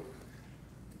chair, but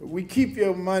we keep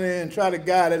your money and try to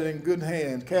guide it in good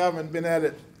hands. Calvin's been at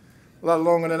it a lot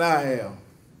longer than I have.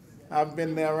 I've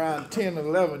been there around 10,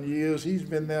 11 years. He's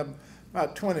been there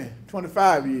about 20,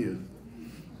 25 years.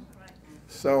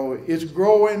 So it's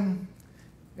growing,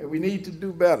 and we need to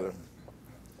do better.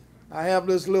 I have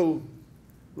this little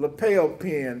lapel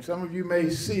pin. Some of you may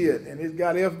see it, and it's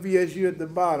got FBSU at the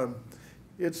bottom.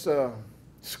 It's a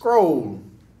scroll.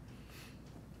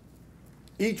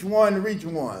 Each one reach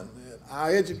one.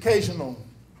 Our educational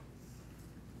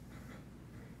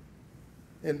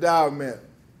endowment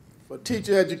for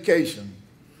teacher education.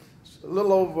 It's a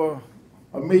little over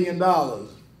 $1 million.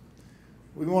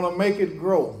 We want to make it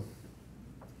grow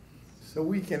so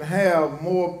we can have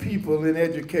more people in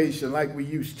education like we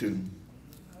used to.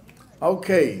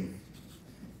 Okay,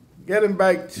 getting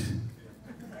back to,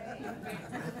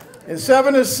 in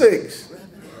 '76,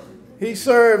 he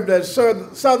served as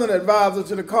Southern advisor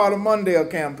to the Carter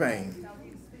Mondale campaign.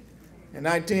 In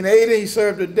 1980, he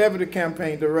served as deputy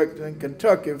campaign director in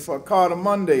Kentucky for Carter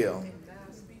Mondale.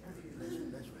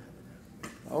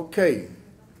 Okay.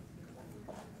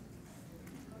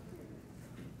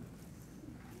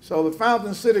 So the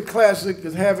Fountain City Classic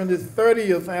is having its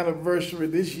 30th anniversary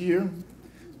this year.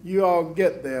 You all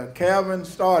get there. Calvin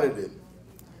started it.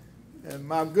 And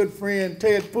my good friend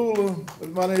Ted Pooler was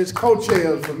one of his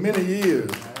co-chairs for many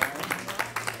years.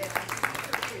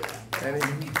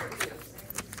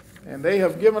 And they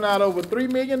have given out over $3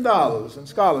 million in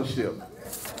scholarship.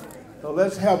 So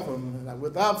let's help them.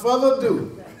 Without further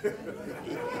ado,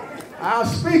 our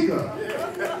speaker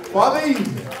for the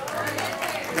evening,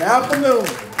 the afternoon,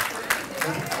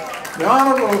 the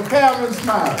Honorable Calvin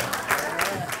Smiley.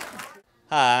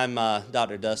 Hi, I'm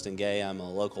Dr. Dustin Gay. I'm a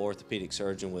local orthopedic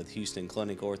surgeon with Houston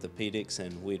Clinic Orthopedics,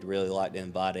 and we'd really like to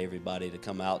invite everybody to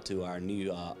come out to our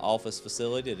new office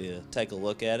facility to take a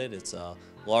look at it. It's a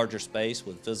larger space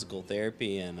with physical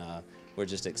therapy, and we're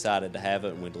just excited to have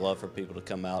it, and we'd love for people to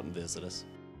come out and visit us.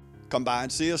 Come by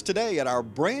and see us today at our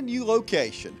brand new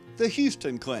location, the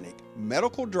Houston Clinic,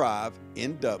 Medical Drive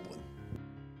in Dublin.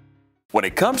 When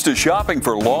it comes to shopping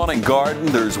for lawn and garden,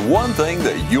 there's one thing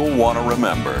that you'll want to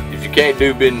remember. If you can't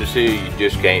do business here, you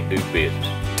just can't do business.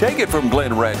 Take it from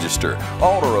Glenn Register,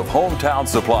 owner of Hometown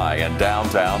Supply in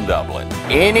downtown Dublin.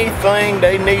 Anything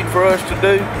they need for us to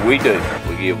do, we do.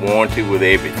 We give warranty with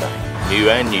everything, new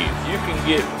and new. You can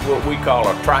get what we call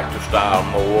a tractor style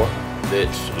mower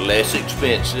that's less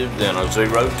expensive than a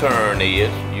zero turn is.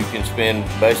 You can spend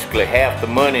basically half the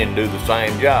money and do the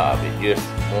same job. It just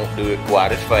won't do it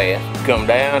quite as fast. Come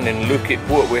down and look at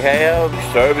what we have,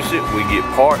 service it, we get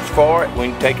parts for it. We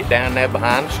can take it down there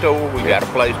behind the store. We got a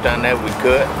place down there we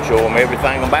cut, show them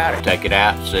everything about it. Take it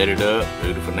out, set it up,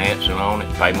 do the financing on it,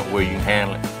 payment where you can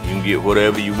handle it. You can get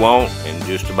whatever you want and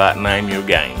just about name your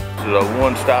game. This is a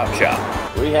one-stop shop.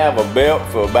 We have a belt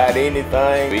for about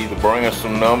anything. Either bring us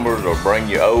some numbers or bring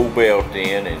your old belt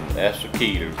in, and that's the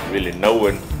key to really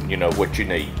knowing, you know, what you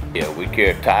need. Yeah, we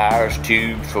carry tires,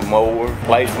 tubes for mowers,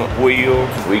 replacement wheels.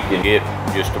 We can get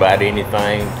just about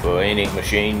anything for any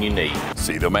machine you need.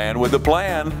 See the man with the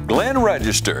plan, Glenn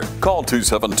Register. Call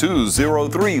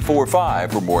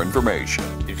 272-0345 for more information.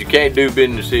 If you can't do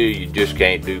business here, you just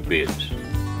can't do business.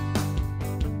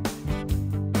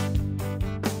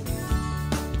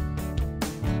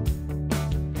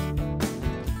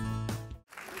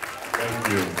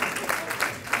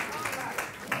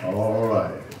 All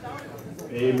right.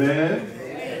 Amen.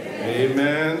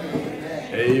 Amen.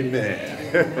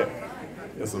 Amen.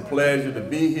 It's a pleasure to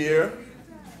be here.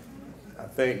 I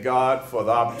thank God for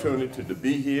the opportunity to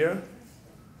be here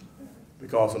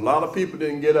because a lot of people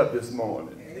didn't get up this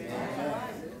morning.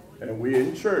 And we're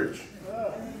in church.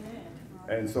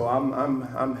 And so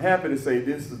I'm happy to say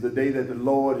this is the day that the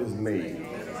Lord has made.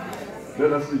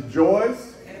 Let us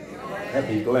rejoice and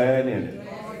be glad in it.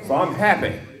 So I'm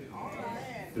happy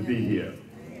to be here.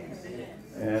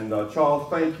 And Charles,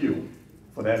 thank you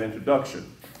for that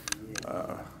introduction.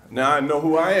 Now I know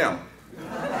who I am.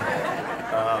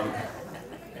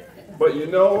 But you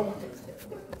know,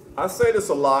 I say this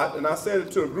a lot, and I said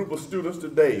it to a group of students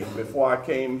today before I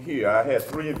came here. I had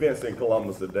 3 events in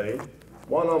Columbus today.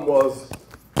 One of them was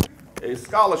a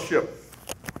scholarship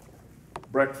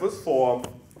breakfast for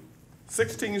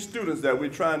 16 students that we're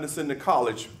trying to send to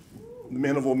college, the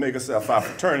men of Omega Psi Phi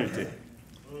fraternity.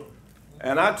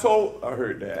 And I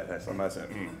heard that. Somebody said,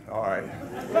 all right.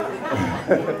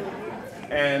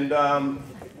 And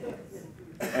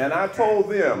I told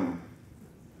them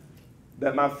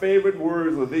that my favorite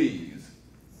words are these: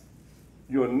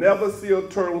 you'll never see a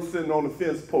turtle sitting on a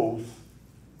fence post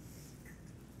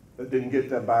that didn't get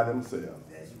there by themselves.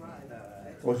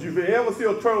 Well, if you ever see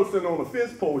a turtle sitting on a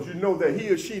fence post, you know that he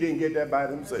or she didn't get that by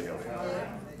themselves.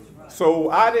 So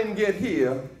I didn't get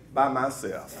here by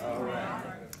myself.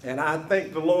 And I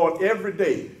thank the Lord every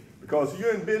day, because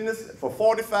you're in business for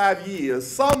 45 years,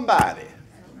 somebody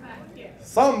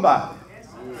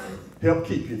helped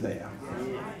keep you there.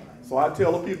 So I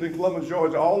tell the people in Columbus,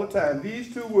 Georgia all the time,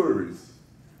 these two words,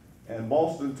 and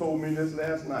Boston told me this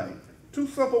last night, two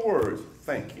simple words: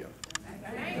 thank you.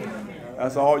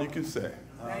 That's all you can say.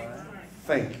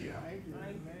 Thank you.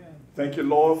 Thank you,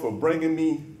 Lord, for bringing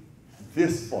me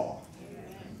this far.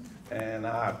 And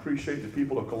I appreciate the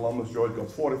people of Columbus, Georgia,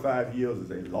 because 45 years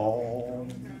is a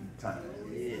long time.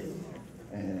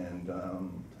 And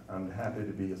I'm happy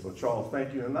to be here. So Charles,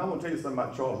 thank you. And I want to tell you something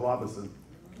about Charles Robinson.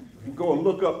 If you go and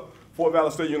look up Fort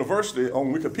Valley State University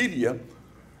on Wikipedia,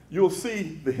 you'll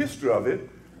see the history of it,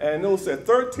 and it'll say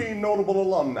 13 notable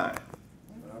alumni.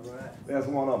 There's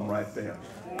one of them right there.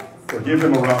 So give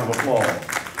him a round of applause.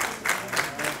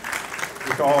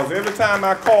 Because every time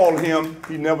I call him,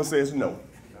 he never says no.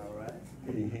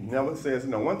 He never says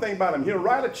no. One thing about him, he'll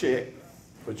write a check,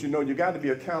 but you know you got to be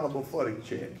accountable for the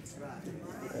check.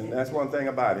 And that's one thing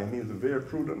about him. He's a very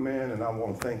prudent man, and I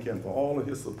want to thank him for all of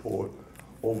his support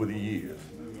over the years.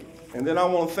 And then I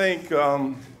want to thank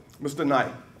Mr.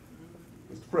 Knight,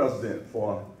 Mr. President,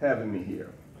 for having me here.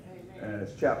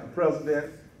 As chapter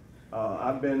president,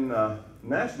 I've been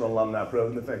national alumni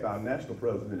president. In fact, our national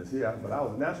president is here, but I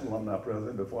was national alumni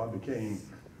president before I became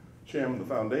chairman of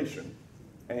the foundation.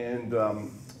 And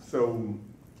so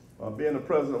being a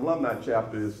president of alumni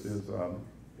chapter is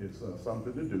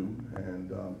something to do, and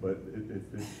but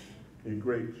it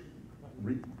great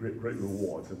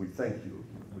rewards, and we thank you.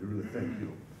 We really thank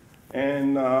you.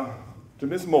 And to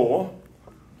Ms. Moore,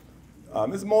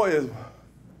 Ms. Moore is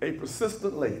a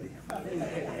persistent lady.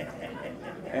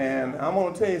 And I'm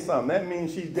going to tell you something. That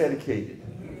means she's dedicated.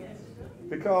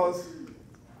 Because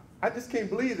I just can't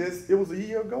believe this. It was a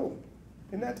year ago.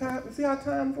 In that time, see how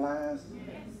time flies?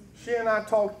 She and I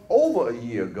talked over a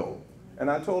year ago. And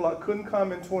I told her I couldn't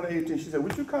come in 2018. She said,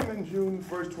 would you come in June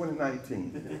 1st,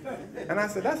 2019? And I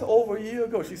said, that's over a year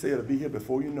ago. She said, it'll be here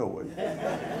before you know it.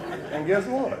 And guess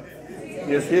what?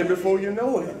 It's here before you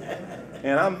know it.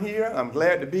 And I'm here. I'm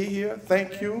glad to be here.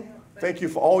 Thank you. Thank you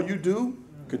for all you do.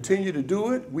 Continue to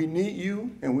do it. We need you,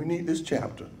 and we need this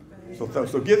chapter. So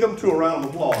give them two a round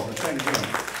of applause, and thank them,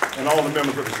 and all the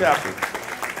members of the chapter.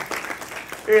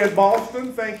 Ed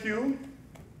Boston, thank you.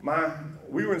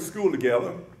 We were in school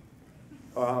together.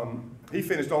 He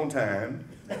finished on time.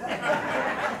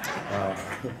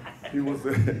 He was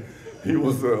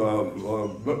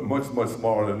much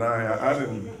smarter than I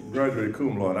didn't graduate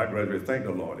cum laude. I graduated, thank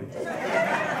the Lord.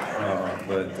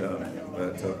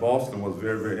 But Boston was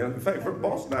very, in fact, for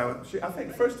Boston, I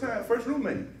think first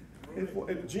roommate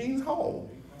at Jean's Hall.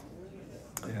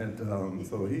 And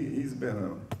so he's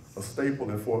been a staple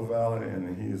in Fort Valley,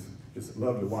 and he's just a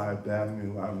lovely wife, Daphne,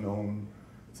 who I've known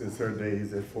since her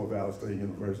days at Fort Valley State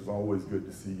University. It's always good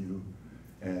to see you,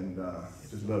 and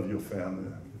just love your family,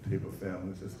 the Tabor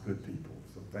family. It's just good people.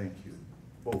 So thank you,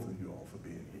 both of you all, for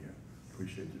being here.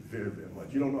 Appreciate you very, very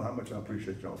much. You don't know how much I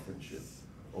appreciate y'all's friendship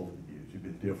over the years. You've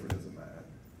been dear friends of mine,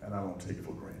 and I don't take it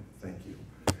for granted. Thank you.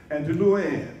 And to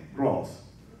Luann Gross,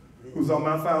 who's on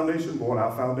my foundation board,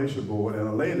 our foundation board, and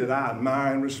a lady that I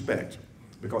admire and respect,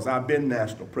 because I've been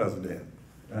national president,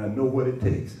 and I know what it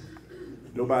takes.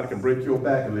 Nobody can break your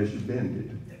back unless you bend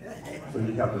it. So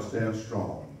you have to stand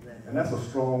strong. And that's a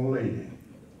strong lady.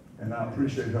 And I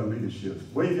appreciate her leadership.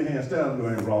 Wave your hand, stand up,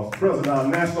 Luann Ross. President of our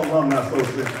National Alumni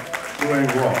Association,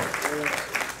 Luann Ross.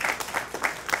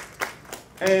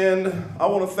 And I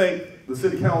want to thank the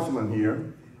city councilman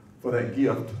here for that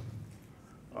gift,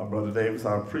 Brother Davis.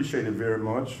 I appreciate it very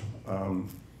much.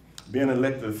 Being an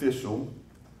elected official,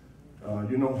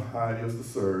 you know how it is to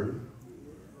serve.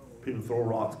 People throw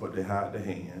rocks, but they hide their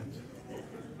hands.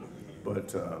 But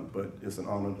it's an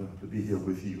honor to be here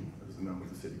with you as a member of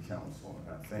the City Council.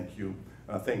 And I thank you.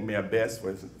 I thank Mayor Best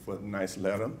for the nice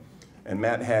letter, and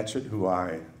Matt Hatchett, who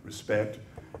I respect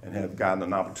and have gotten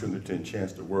an opportunity and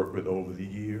chance to work with over the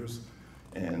years.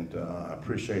 And I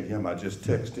appreciate him. I just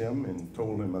texted him and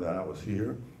told him that I was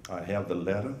here. I have the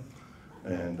letter,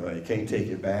 and he can't take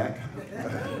it back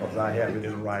because I have it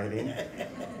in writing.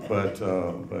 But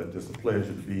it's a pleasure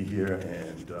to be here,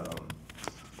 and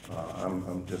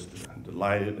I'm just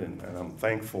delighted, and I'm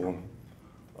thankful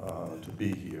to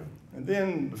be here. And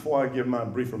then, before I give my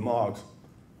brief remarks,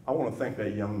 I want to thank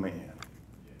that young man.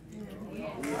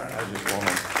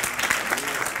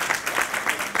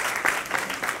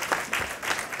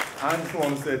 I just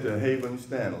want to say to Haven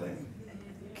Stanley,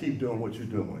 keep doing what you're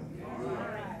doing.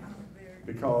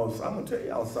 Because I'm going to tell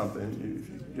y'all something. If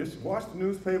you just watch the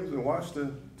newspapers and watch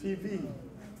the TV,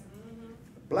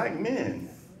 black men,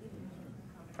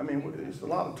 I mean, there's a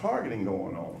lot of targeting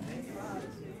going on.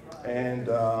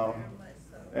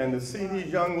 And to see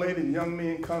these young ladies, young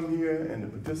men come here and to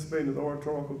participate in the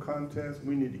oratorical contest,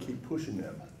 we need to keep pushing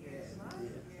them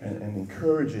and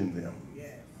encouraging them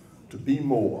to be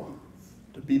more,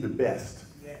 to be the best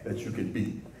that you can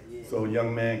be. So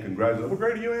young man, congratulations. What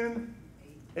grade are you in?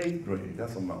 8th grade.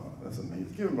 That's amazing. That's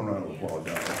amazing. Give him a round of applause,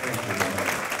 y'all. Thank you very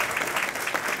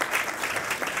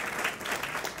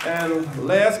much. And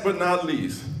last but not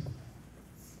least,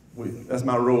 that's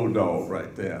my road dog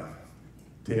right there,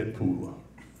 Ted Pooler.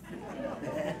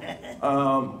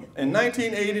 In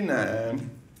 1989,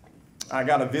 I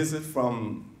got a visit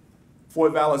from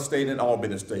Fort Valley State and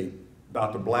Albany State,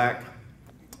 Dr. Black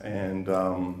and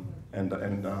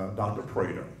Dr.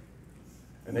 Prater.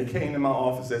 And they came to my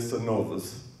office at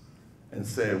Sonovus and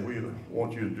said, we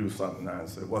want you to do something. I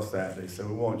said, what's that? They said,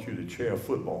 we want you to chair a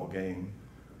football game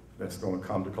that's going to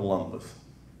come to Columbus.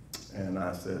 And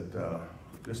I said,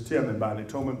 just tell me about it.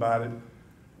 They told me about it,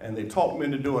 and they talked me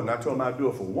into doing it. And I told them I'd do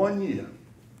it for 1 year.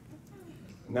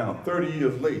 Now, 30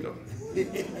 years later,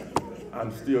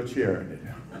 I'm still chairing it.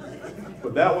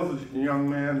 But that was a young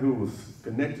man who was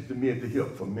connected to me at the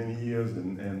hip for many years,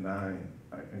 and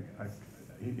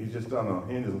he's just done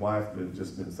he and his wife have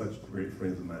just been such great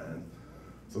friends of mine.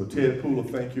 So Ted Pooler,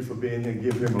 thank you for being here.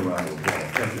 Give him a round of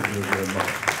applause. Thank you very, very much.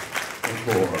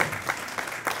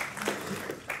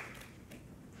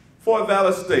 Fort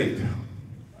Valley State,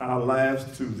 our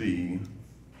lives to thee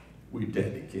we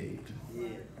dedicate.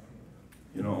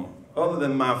 You know, other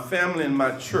than my family and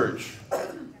my church,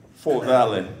 Fort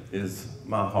Valley is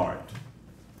my heart.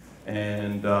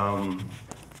 And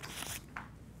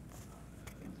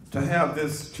to have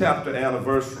this chapter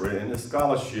anniversary and this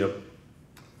scholarship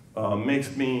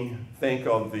makes me think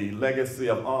of the legacy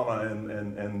of honor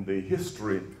and the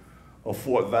history of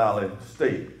Fort Valley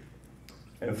State.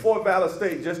 And Fort Valley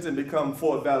State just didn't become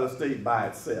Fort Valley State by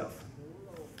itself.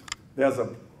 There's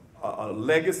a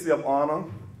legacy of honor,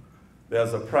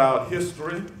 there's a proud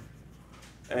history,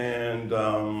 and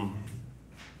the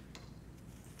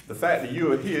fact that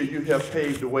you are here, you have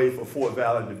paved the way for Fort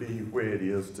Valley to be where it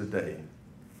is today.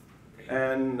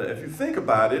 And if you think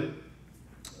about it,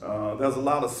 there's a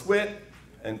lot of sweat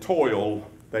and toil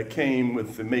that came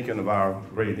with the making of our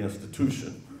great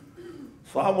institution.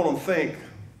 So I want to thank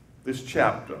this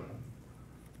chapter,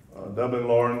 Dublin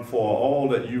Lauren, for all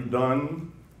that you've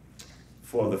done,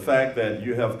 for the fact that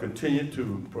you have continued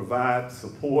to provide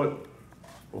support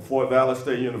for Fort Valley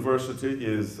State University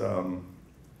is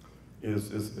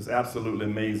absolutely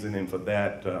amazing, and for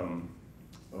that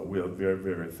we are very,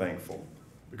 very thankful.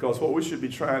 Because what we should be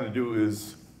trying to do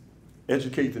is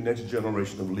educate the next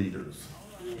generation of leaders.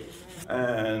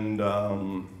 And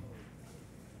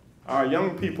our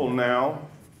young people now,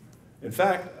 in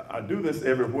fact, I do this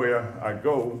everywhere I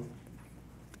go,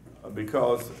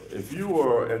 because if you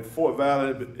were at Fort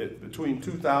Valley between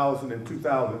 2000 and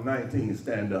 2019,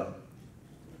 stand up.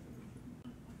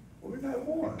 Well, we got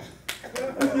one.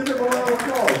 Let's give them a round of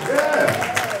applause.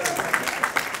 Yeah.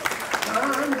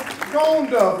 I'm going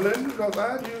Dublin because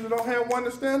I usually don't have one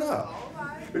to stand up.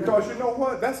 Because you know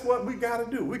what? That's what we got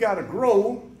to do. We got to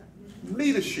grow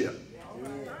leadership.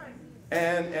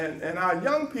 And our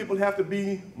young people have to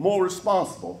be more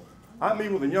responsible. I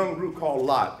meet with a young group called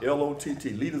LOTT,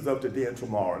 L-O-T-T, Leaders of Today and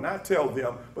Tomorrow. And I tell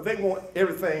them, but they want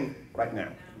everything right now.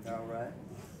 All right.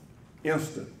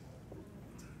 Instant.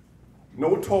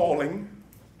 No toiling,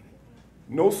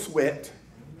 no sweat,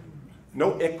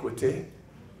 no equity,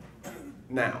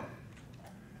 now.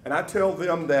 And I tell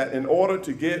them that in order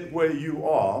to get where you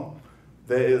are,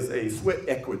 there is a sweat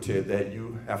equity that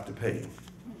you have to pay.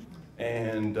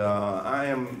 And I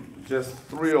am just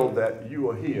thrilled that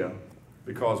you are here,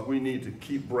 because we need to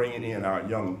keep bringing in our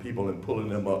young people and pulling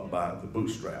them up by the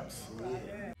bootstraps.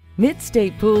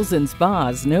 Mid-State Pools and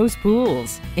Spas knows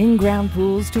pools, in-ground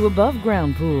pools to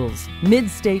above-ground pools.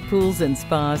 Mid-State Pools and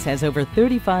Spas has over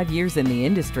 35 years in the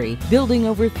industry, building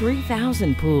over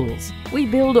 3,000 pools. We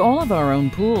build all of our own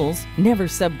pools, never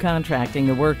subcontracting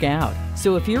the work out.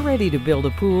 So if you're ready to build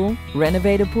a pool,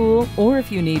 renovate a pool, or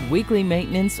if you need weekly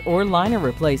maintenance or liner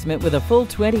replacement with a full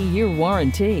 20-year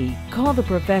warranty, call the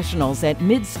professionals at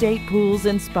Mid-State Pools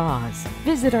and Spas.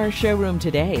 Visit our showroom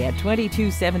today at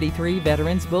 2273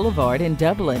 Veterans Boulevard in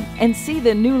Dublin and see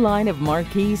the new line of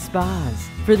marquee spas.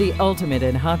 For the ultimate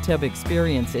in hot tub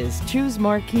experiences, choose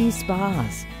Marquee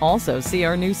Spas. Also see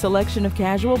our new selection of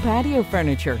casual patio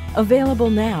furniture,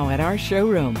 available now at our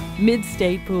showroom,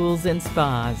 Mid-State Pools and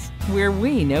Spas, where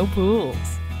we know pools.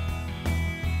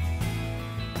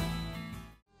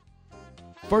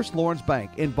 First Lawrence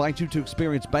Bank invites you to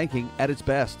experience banking at its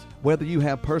best. Whether you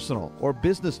have personal or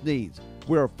business needs,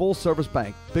 we're a full-service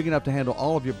bank big enough to handle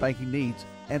all of your banking needs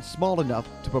and small enough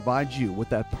to provide you with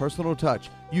that personal touch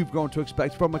you've grown to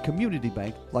expect from a community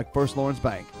bank like First Lawrence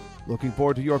Bank. Looking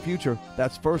forward to your future.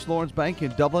 That's First Lawrence Bank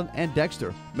in Dublin and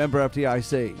Dexter, member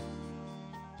FDIC.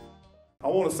 I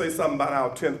want to say something about our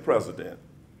 10th president,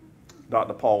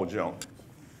 Dr. Paul Jones.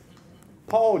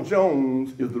 Paul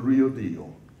Jones is the real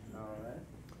deal.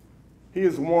 He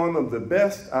is one of the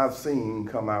best I've seen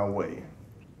come our way.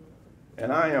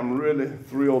 And I am really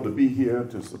thrilled to be here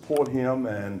to support him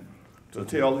and to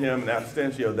tell him in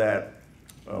absentia that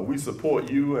we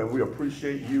support you and we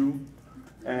appreciate you.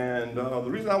 And the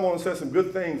reason I want to say some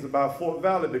good things about Fort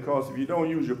Valley, because if you don't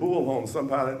use your bullhorn,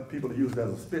 sometimes people use it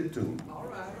as a spit tune.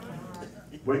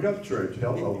 Wake up, church,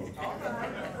 hello.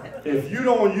 If you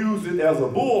don't use it as a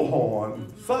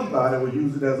bullhorn, somebody will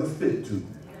use it as a spit tune.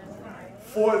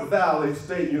 Fort Valley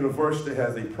State University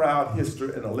has a proud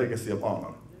history and a legacy of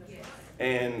honor.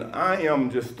 And I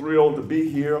am just thrilled to be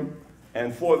here.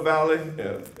 And Fort Valley,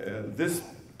 this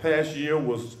past year,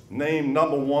 was named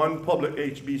 #1 public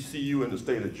HBCU in the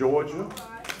state of Georgia.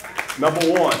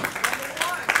 #1.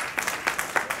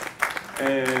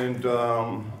 And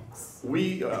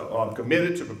we are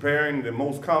committed to preparing the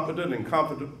most competent and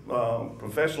competent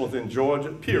professionals in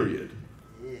Georgia, period.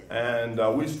 And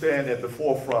we stand at the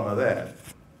forefront of that.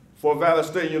 Fort Valley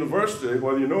State University,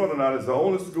 whether you know it or not, is the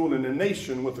only school in the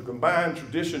nation with a combined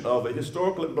tradition of a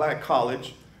historically black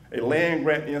college, a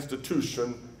land-grant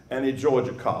institution, and a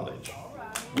Georgia college.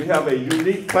 We have a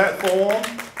unique platform,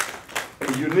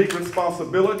 a unique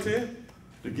responsibility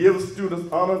to give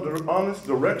students honest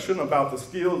direction about the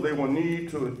skills they will need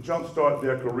to jumpstart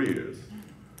their careers.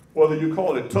 Whether you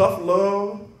call it tough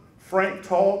love, frank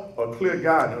talk, or clear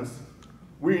guidance,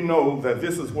 we know that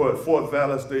this is what Fort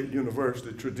Valley State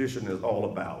University tradition is all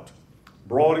about,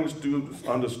 broadening students'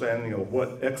 understanding of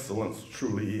what excellence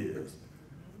truly is.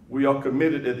 We are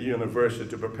committed at the university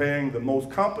to preparing the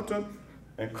most competent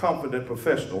and confident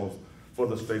professionals for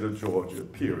the state of Georgia,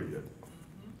 period.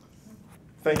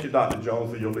 Thank you, Dr.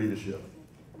 Jones, for your leadership.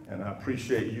 And I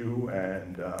appreciate you.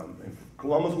 And in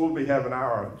Columbus, we'll be having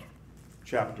our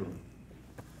chapter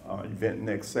event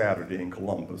next Saturday in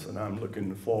Columbus, and I'm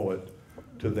looking forward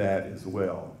to that as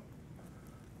well.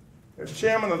 As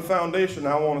chairman of the foundation,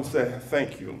 I want to say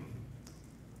thank you.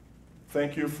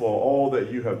 Thank you for all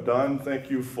that you have done. Thank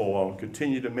you for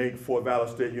continuing to make Fort Valley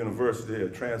State University a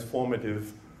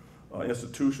transformative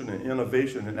institution in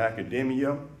innovation and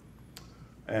academia.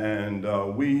 And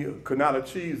we could not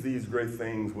achieve these great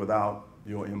things without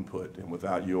your input and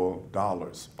without your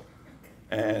dollars.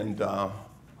 And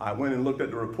I went and looked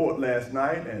at the report last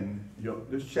night, and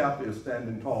this chapter is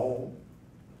standing tall.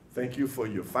 Thank you for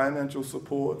your financial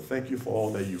support. Thank you for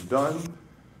all that you've done.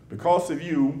 Because of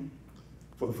you,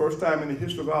 for the first time in the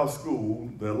history of our school,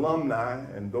 the alumni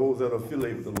and those that are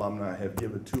affiliated with the alumni have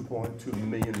given $2.2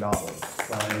 million to our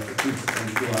institution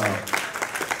and to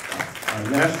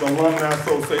our National Alumni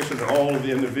Association and all of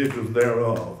the individuals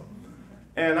thereof.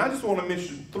 And I just want to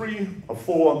mention 3 or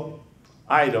 4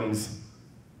 items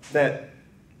that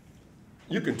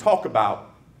you can talk about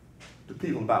to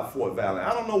people about Fort Valley.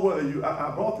 I don't know whether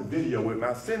I brought the video with me.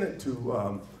 I sent it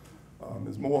to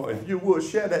Ms. Moore. If you would,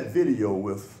 share that video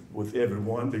with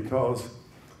everyone, because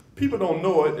people don't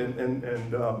know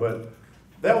it, but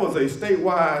that was a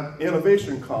statewide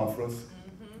innovation conference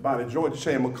by the Georgia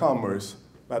Chamber of Commerce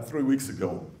about 3 weeks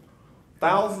ago.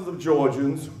 Thousands of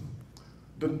Georgians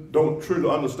don't truly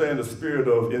understand the spirit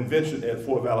of invention at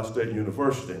Fort Valley State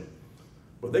University.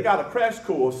 But they got a crash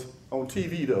course on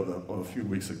TV a few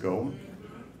weeks ago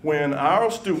when our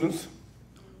students,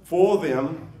 4 of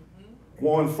them,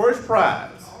 won first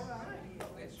prize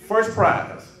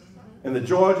in the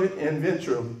Georgia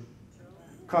Invention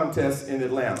Contest in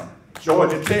Atlanta.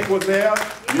 Georgia Tech was there,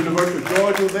 University of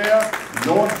Georgia was there,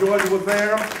 North Georgia was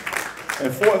there,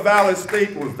 and Fort Valley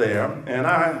State was there. And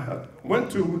I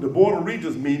went to the Board of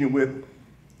Regents meeting with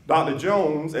Dr.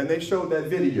 Jones, and they showed that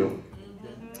video.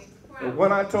 And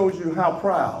when I told you how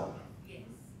proud,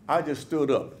 I just stood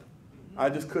up. I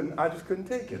just couldn't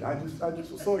take it. I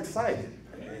just was so excited.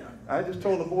 I just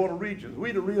told the Board of Regents,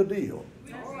 we the real deal.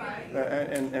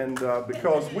 And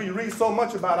because we read so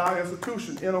much about our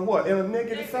institution in a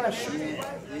negative fashion.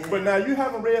 But now you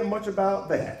haven't read much about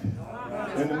that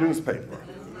in the newspaper.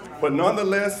 But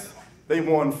nonetheless, They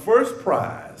won first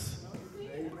prize.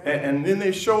 And then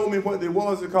they showed me what it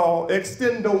was called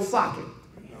extendo socket.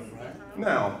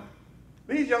 Now,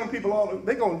 these young people,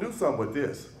 they're going to do something with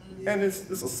this. And it's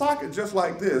a socket just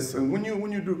like this. And when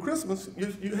you do Christmas,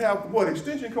 you have, what,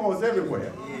 extension cords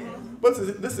everywhere. But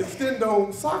this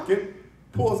extendo socket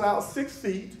pulls out 6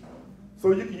 feet,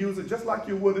 so you can use it just like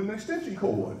you would an extension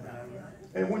cord.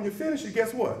 And when you finish it,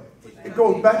 guess what? It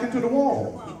goes back into the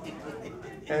wall.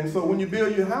 And so when you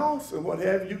build your house and what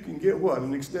have you, you can get what?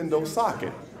 An extendo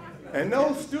socket. And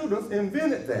those students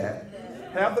invented that,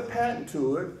 have the patent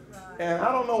to it. And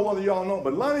I don't know whether y'all know,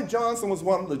 but Lonnie Johnson was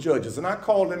one of the judges. And I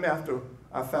called him after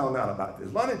I found out about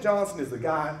this. Lonnie Johnson is the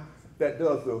guy that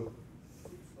does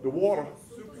the water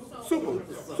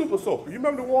super soaker. You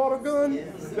remember the water gun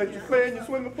that you play in your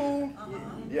swimming pool?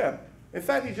 Yeah. In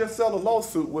fact, he just settled a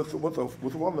lawsuit with one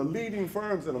of the leading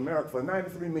firms in America for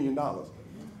 $93 million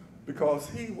because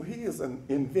he is an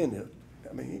inventor.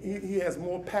 I mean, he has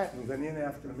more patents than any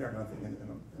African American, I think,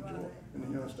 in the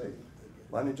United States.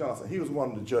 Lonnie Johnson, he was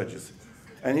one of the judges.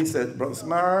 And he said, Brother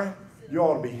Smyre, you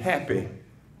ought to be happy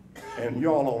and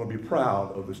you all ought to be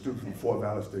proud of the students from Fort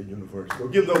Valley State University. So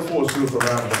give those 4 students a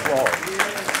round of applause.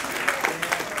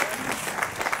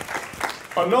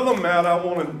 Another matter I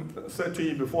want to say to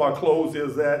you before I close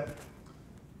is that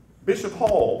Bishop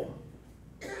Hall,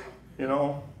 you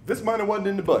know, this money wasn't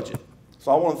in the budget.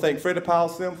 So I want to thank Freddie Powell,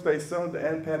 Sims, State Senator,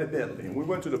 and Patty Bentley. And we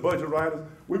went to the budget writers.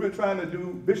 We've been trying to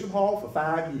do Bishop Hall for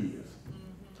 5 years.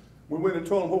 We went and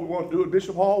told them what we want to do at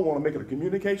Bishop Hall. We want to make it a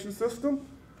communication system.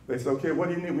 They said, okay, what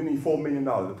do you need? We need $4 million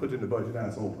to put in the budget. Now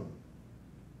it's open.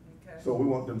 So we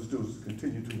want them students to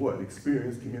continue to what?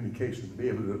 Experience communication, to be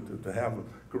able to have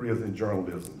careers in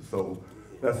journalism. So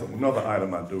that's another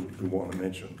item I do want to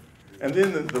mention. And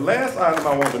then the last item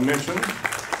I want to mention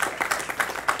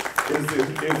is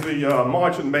the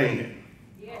marching band.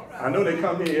 I know they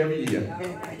come here every year,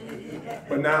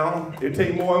 but now it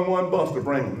takes more than one bus to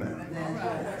bring them now.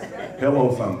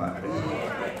 Hello, somebody.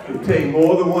 It takes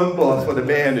more than one bus for the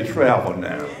band to travel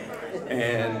now.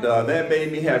 And that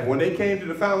made me happy. When they came to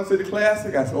the Fountain City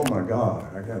Classic, I said, oh my God,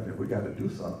 we got to do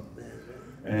something.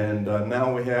 And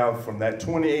now we have, from that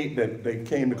 28 that they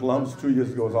came to Columbus 2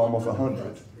 years ago, it's almost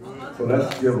 100. So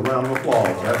let's give a round of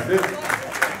applause. That's it.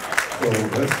 So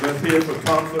let's hear for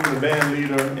Thompson, the band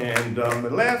leader. And the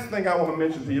last thing I want to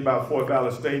mention to you about Fort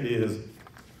Valley State is,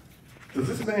 does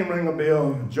this name ring a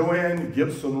bell? Joanne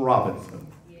Gibson Robinson.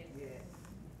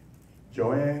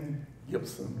 Joanne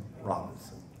Gibson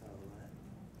Robinson.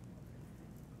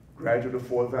 Graduate of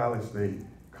Fort Valley State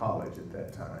College at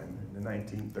that time, in the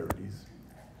 1930s.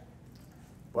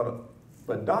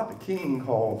 But Dr. King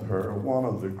called her one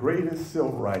of the greatest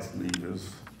civil rights leaders,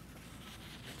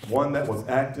 one that was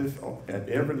active at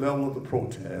every level of the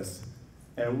protest,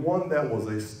 and one that was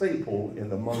a staple in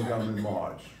the Montgomery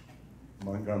March,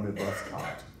 Montgomery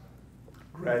Buscott,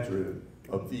 graduate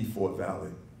of the Fort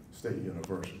Valley State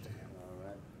University.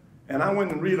 And I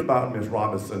went and read about Ms.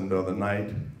 Robinson the other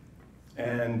night.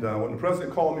 And when the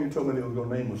president called me and told me they were going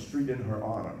to name a street in her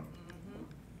honor,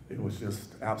 it was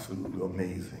just absolutely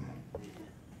amazing.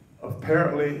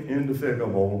 Apparently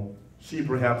indefatigable, she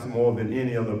perhaps more than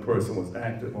any other person was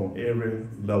active on every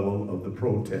level of the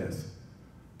protest.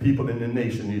 People in the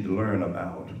nation need to learn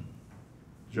about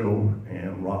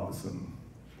Joanne Robinson.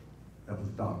 That was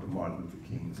Dr. Martin Luther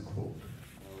King's quote.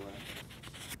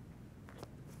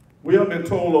 We have been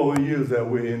told over the years that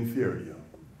we're inferior.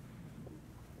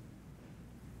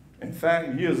 In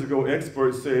fact, years ago,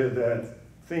 experts said that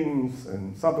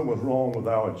something was wrong with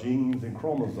our genes and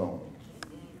chromosomes.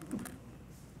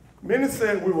 Many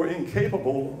said we were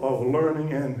incapable of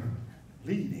learning and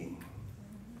leading.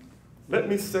 Let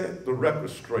me set the record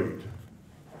straight.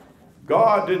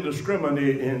 God didn't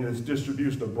discriminate in his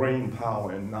distribution of brain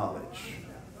power and knowledge.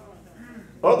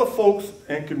 Other folks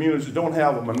and communities don't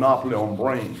have a monopoly on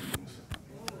brains.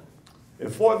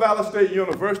 At Fort Valley State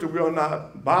University, we are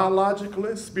not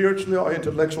biologically, spiritually, or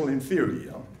intellectually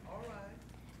inferior.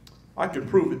 I can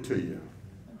prove it to you.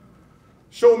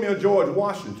 Show me a George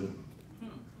Washington,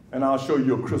 and I'll show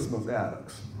you a Christmas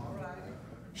Adams.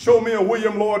 Show me a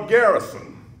William Lloyd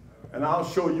Garrison, and I'll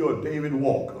show you a David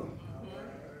Walker.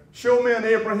 Show me an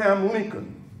Abraham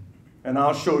Lincoln, and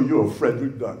I'll show you a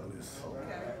Frederick Douglass.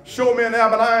 Show me an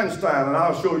Albert Einstein, and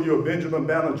I'll show you a Benjamin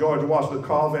Banner, George Washington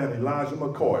Carver, and Elijah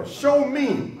McCoy. Show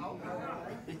me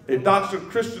a Dr.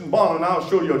 Christian Bonner, and I'll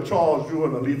show you a Charles Drew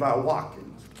and a Levi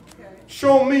Watkins.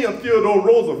 Show me a Theodore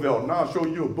Roosevelt, and I'll show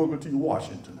you a Booker T.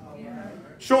 Washington.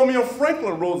 Show me a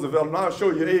Franklin Roosevelt, and I'll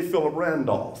show you a Philip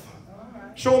Randolph.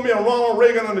 Show me a Ronald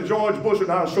Reagan and a George Bush,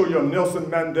 and I'll show you a Nelson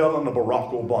Mandela and a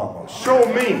Barack Obama. Show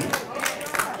me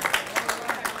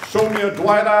Show me a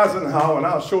Dwight Eisenhower and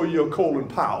I'll show you a Colin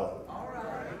Powell.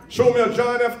 Show me a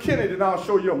John F. Kennedy and I'll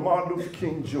show you a Martin Luther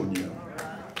King Jr.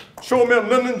 Show me a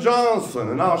Lyndon Johnson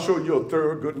and I'll show you a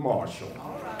Thurgood Marshall.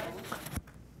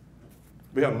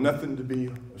 We have nothing to be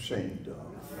ashamed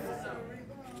of.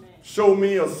 Show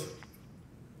me a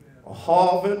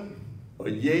Harvard, a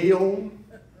Yale,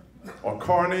 or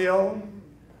Cornell,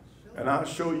 and I'll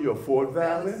show you a Fort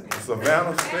Valley, a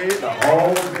Savannah State, a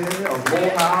Albany, a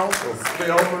Morehouse, a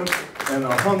Spelman, and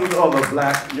 100 other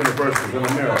black universities in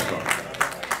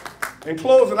America. In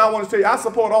closing, I want to tell you, I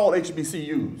support all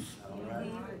HBCUs.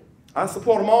 I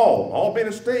support them all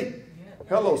Albany State.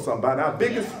 Hello, somebody, our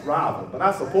biggest rival, but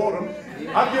I support them.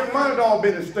 I give money to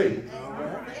Albany State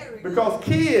because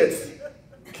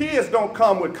kids don't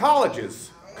come with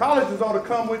colleges. Colleges ought to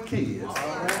come with kids.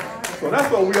 So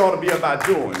that's what we ought to be about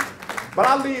doing. But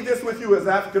I leave this with you as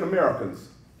African Americans.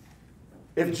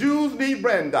 If Jews need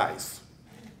Brandeis,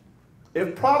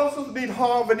 if Protestants need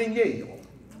Harvard and Yale,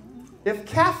 if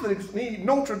Catholics need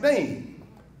Notre Dame,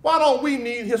 why don't we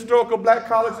need historical black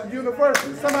colleges and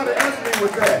universities? Somebody answer me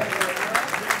with that.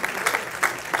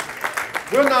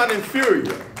 We're not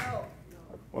inferior.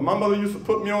 When my mother used to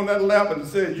put me on that lap and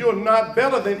said, you're not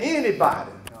better than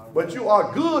anybody, but you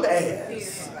are good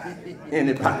as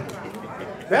anybody.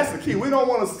 That's the key. We don't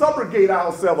want to subrogate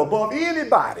ourselves above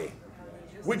anybody.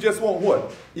 We just want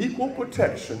what? Equal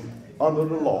protection under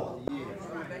the law.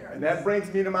 And that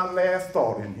brings me to my last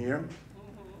thought in here.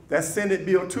 That's Senate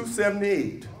Bill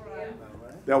 278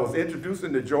 that was introduced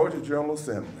in the Georgia General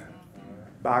Assembly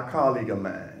by a colleague of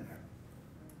mine.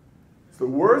 It's the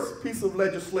worst piece of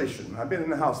legislation. I've been in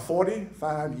the House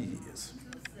 45 years.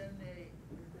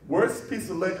 Worst piece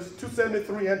of legislation,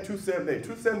 273 and 278.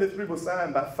 273 was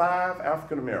signed by 5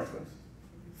 African Americans,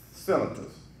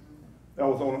 senators. That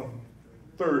was on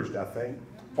a Thursday, I think.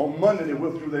 On Monday, they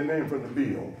withdrew their name from the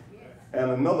bill,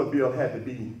 and another bill had to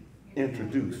be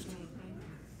introduced.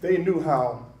 They knew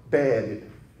how bad it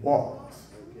was.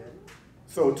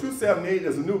 So 278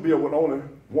 is a new bill with only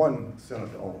 1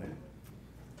 senator on it.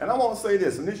 And I want to say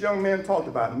this, and this young man talked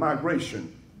about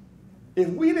migration. If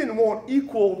we didn't want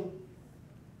equal,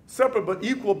 separate but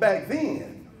equal back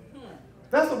then,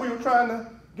 that's what we were trying to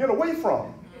get away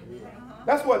from.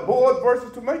 That's what Boyd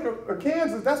versus Topeka or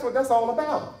Kansas, that's what that's all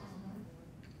about.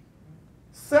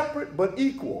 Separate but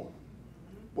equal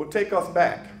will take us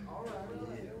back.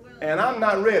 And I'm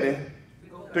not ready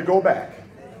to go back.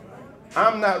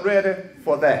 I'm not ready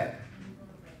for that.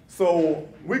 So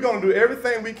we're going to do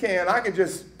everything we can. I can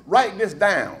just write this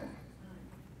down.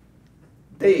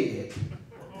 Dead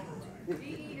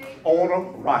on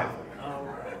arrival.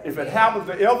 If it happens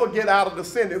to ever get out of the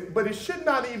Senate, but it should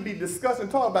not even be discussed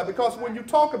and talked about, because when you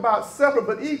talk about separate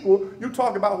but equal, you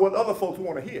talk about what other folks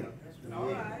want to hear.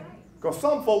 Because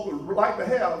some folks would like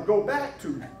to go back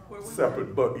to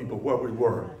separate but equal where we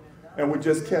were, and we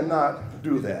just cannot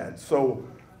do that. So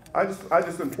I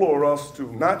just implore us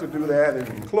to not to do that. And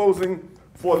in closing,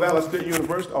 Fort Valley State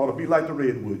University ought to be like the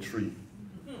redwood tree.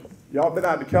 Y'all been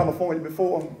out to California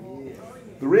before?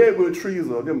 The redwood trees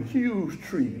are them huge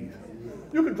trees.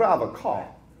 You could drive a car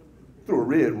through a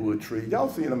redwood tree. Y'all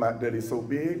seen them out there, they're so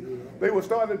big. They were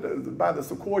started by the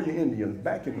Sequoia Indians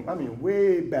back in,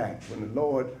 way back when the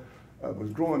Lord was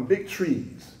growing big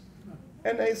trees.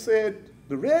 And they said,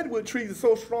 the redwood trees are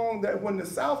so strong that when the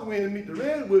south wind meet the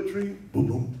redwood tree, boom,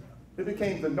 boom, it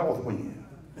became the north wind.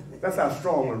 That's how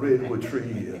strong a redwood tree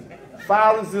is.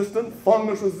 Fire resistant,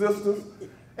 fungus resistant.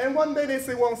 And one day they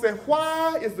say,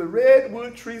 why is the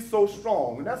redwood tree so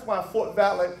strong? And that's why Fort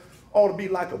Valley ought to be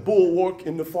like a bulwark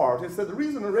in the forest. They said the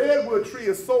reason the redwood tree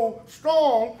is so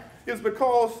strong is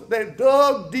because they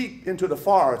dug deep into the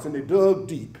forest, and they dug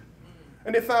deep.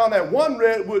 And they found that one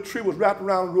redwood tree was wrapped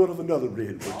around the root of another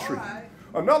redwood tree.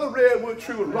 Another redwood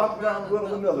tree was wrapped around the root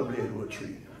of another redwood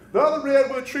tree. The other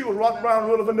redwood tree was wrapped around the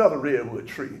root of another redwood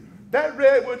tree. That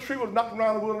redwood tree was knocked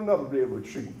around the root of another redwood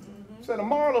tree. So the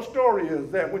moral of the story is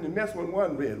that when you mess with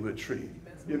one redwood tree,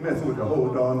 you're messing with the whole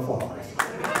darn forest.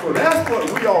 So that's what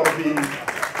we ought to be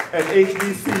at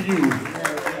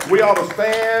HBCU. We ought to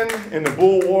stand in the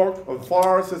bulwark of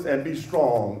forests and be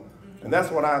strong. And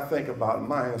that's what I think about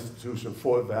my institution,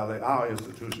 Fort Valley, our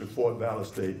institution, Fort Valley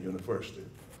State University.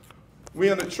 We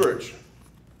in the church,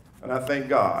 and I thank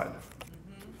God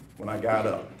when I got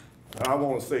up. And I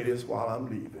want to say this while I'm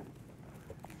leaving.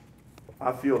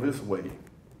 I feel this way.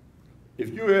 If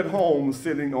you're at home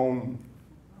sitting on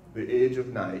the edge of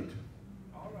night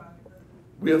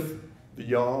with the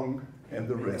young and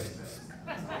the restless,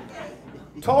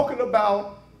 talking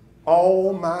about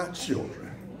all my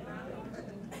children,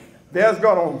 there's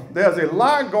a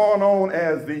lot going on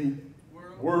as the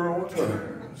world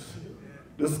turns.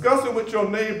 Discuss it with your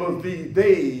neighbors these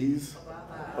days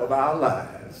of our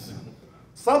lives.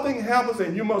 Something happens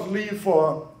and you must leave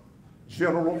for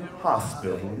General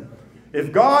Hospital.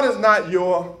 If God is not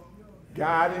your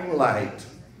guiding light,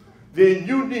 then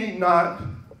you need not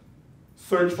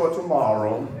search for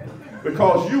tomorrow,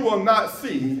 because you will not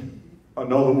see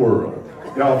another world.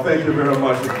 Y'all, thank you very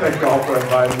much, and thank y'all for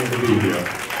inviting me to be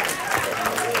here.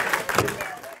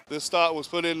 This stop was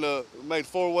put in the made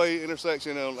four-way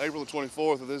intersection on April the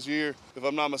 24th of this year. If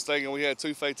I'm not mistaken, we had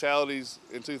 2 fatalities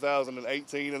in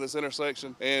 2018 in this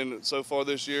intersection, and so far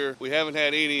this year we haven't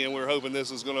had any, and we're hoping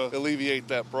this is going to alleviate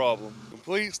that problem.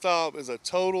 Complete stop is a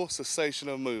total cessation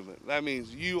of movement. That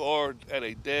means you are at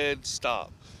a dead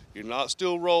stop. You're not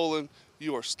still rolling,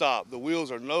 you are stopped. The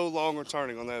wheels are no longer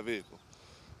turning on that vehicle.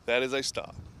 That is a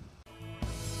stop.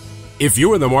 If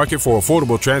you're in the market for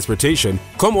affordable transportation,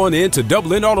 come on in to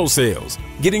Dublin Auto Sales.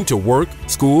 Getting to work,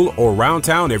 school, or around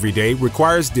town every day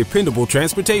requires dependable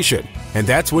transportation. And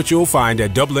that's what you'll find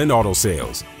at Dublin Auto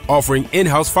Sales. Offering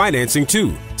in-house financing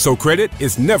too, so credit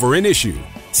is never an issue.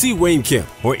 See Wayne Kemp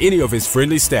or any of his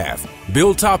friendly staff.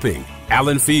 Bill Topping,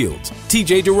 Alan Fields,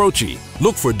 TJ DeRochi.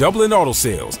 Look for Dublin Auto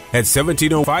Sales at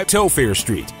 1705 Telfair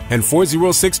Street and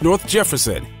 406 North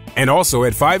Jefferson. And also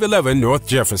at 511 North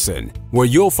Jefferson, where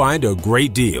you'll find a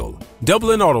great deal.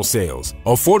 Dublin Auto Sales,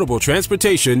 affordable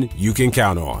transportation you can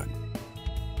count on.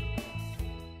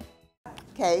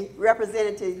 Okay,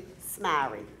 Representative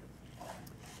Smiley.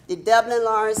 The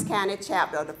Dublin-Lawrence County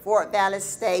chapter of the Fort Valley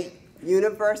State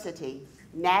University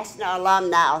National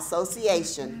Alumni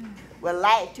Association would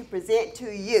like to present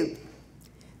to you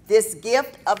this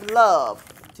gift of love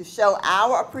to show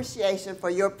our appreciation for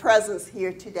your presence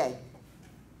here today.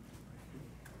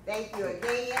 Thank you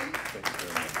again.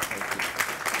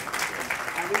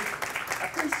 And we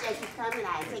appreciate you coming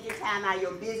out and taking time out of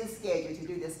your busy schedule to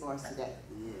do this for us today.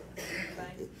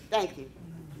 Thank you.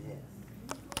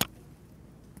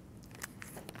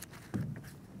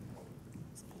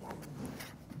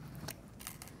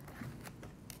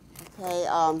 Okay,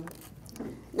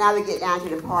 now we get down to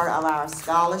the part of our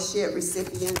scholarship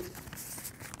recipient.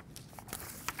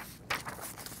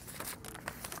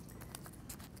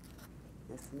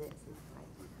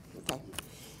 Okay.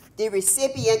 The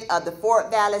recipient of the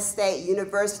Fort Valley State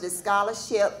University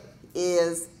Scholarship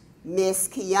is Miss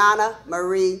Kiana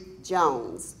Marie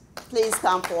Jones. Please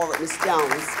come forward, Miss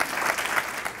Jones.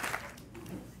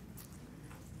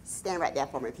 Stand right there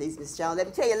for me, please, Miss Jones. Let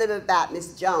me tell you a little bit about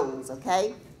Miss Jones,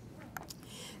 okay?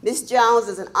 Miss Jones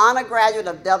is an honor graduate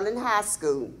of Dublin High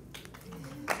School.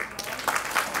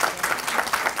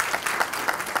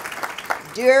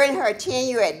 During her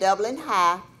tenure at Dublin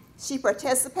High, she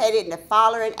participated in the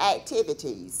following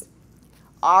activities: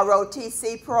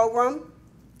 ROTC program.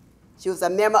 She was a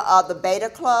member of the Beta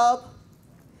Club,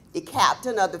 the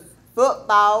captain of the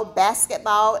football,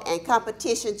 basketball, and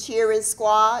competition cheering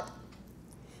squad.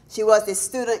 She was the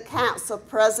student council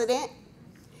president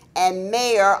and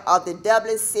mayor of the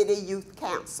Dublin City Youth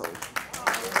Council.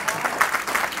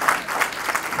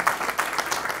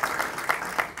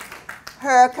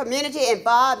 Her community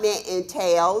involvement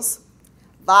entails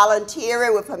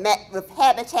volunteering with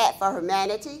Habitat for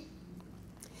Humanity,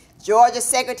 Georgia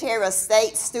Secretary of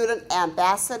State Student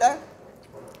Ambassador,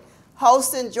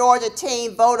 hosting Georgia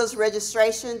Teen Voters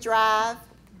Registration Drive,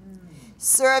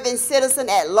 serving citizens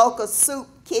at local soup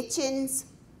kitchens,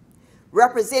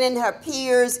 representing her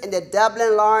peers in the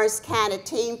Dublin-Lawrence County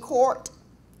Teen Court,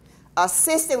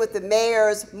 assisting with the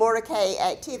mayor's motorcade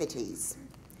activities,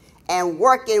 and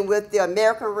working with the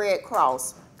American Red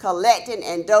Cross, collecting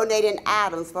and donating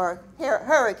items for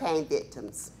hurricane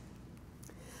victims.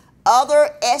 Other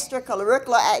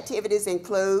extracurricular activities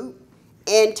include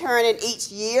interning each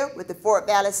year with the Fort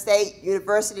Valley State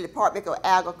University Department of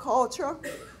Agriculture,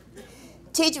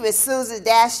 teaching with Susan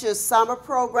Dasher's summer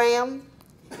program,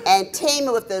 and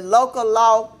teaming with the local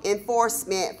law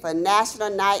enforcement for National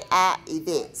Night Out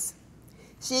events.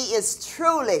 She is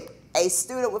truly a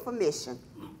student with a mission.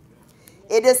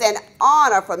 It is an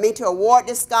honor for me to award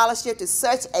this scholarship to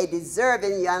such a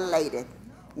deserving young lady,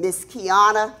 Miss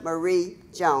Kiana Marie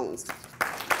Jones.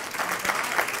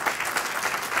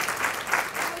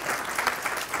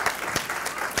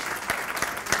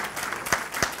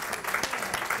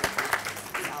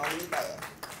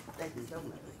 Thank you so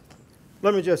much.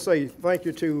 Let me just say thank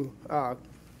you to our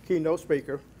keynote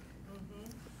speaker,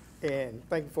 and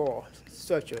thank you for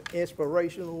such an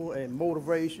inspirational and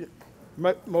motivational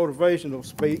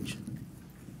speech.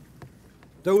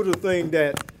 Those are things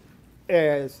that,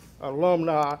 as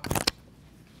alumni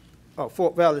of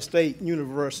Fort Valley State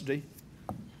University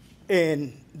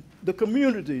and the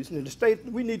communities in the state,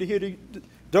 we need to hear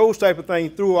those type of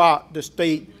things throughout the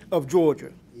state of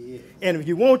Georgia. Yeah. And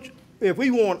if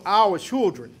we want our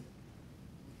children,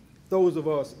 those of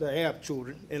us that have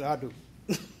children, and I do,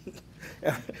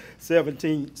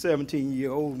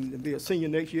 17-year-old and be a senior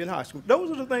next year in high school.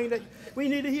 Those are the things that we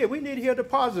need to hear. We need to hear the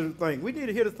positive thing. We need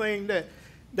to hear the thing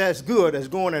that's good that's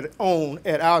going on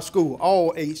at our school,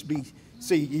 all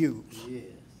HBCUs. Yes.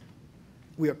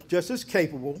 We are just as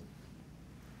capable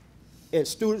as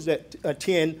students that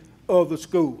attend other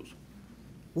schools.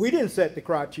 We didn't set the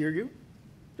criteria.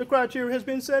 The criteria has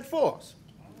been set for us.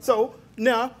 So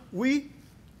now we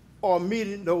are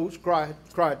meeting those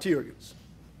criteria.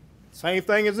 Same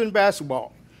thing as in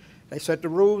basketball. They set the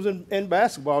rules in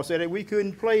basketball, said that we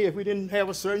couldn't play if we didn't have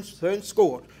a certain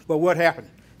score. But what happened?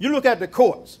 You look at the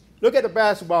courts. Look at the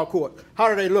basketball court. How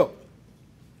do they look?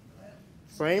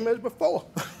 Same as before.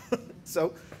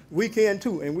 So we can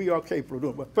too, and we are capable of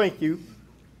doing it. But thank you,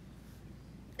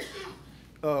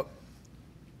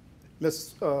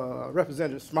 Ms.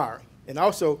 Representative Smyrie. And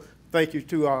also thank you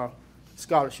to our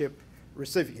scholarship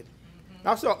recipient.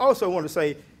 I also want to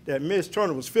say that Ms.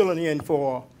 Turner was filling in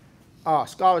for our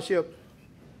scholarship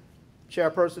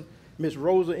chairperson, Ms.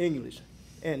 Rosa English.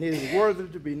 And it is worthy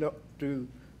to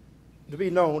be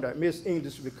known that Ms.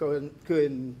 English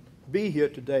couldn't be here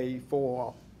today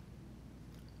for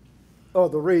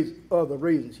other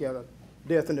reasons. She had a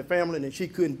death in the family and she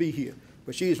couldn't be here.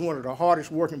 But she is one of the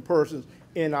hardest working persons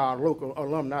in our local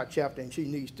alumni chapter, and she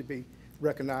needs to be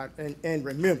recognized and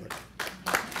remembered.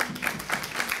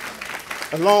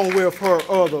 Along with her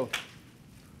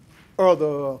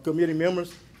other committee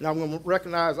members. And I'm going to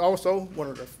recognize also one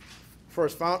of the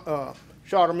first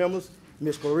charter members,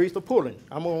 Ms. Clarissa Pullen.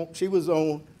 She was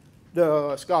on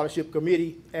the scholarship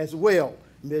committee as well.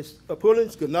 Ms. Pullen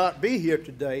could not be here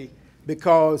today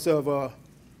because of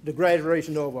the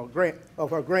graduation of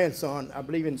her grandson, I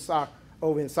believe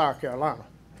over in South Carolina.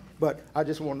 But I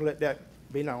just want to let that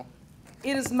be known.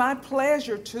 It is my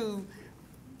pleasure to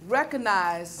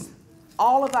recognize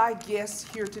all of our guests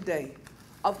here today.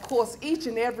 Of course, each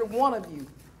and every one of you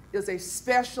is a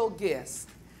special guest,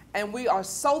 and we are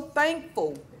so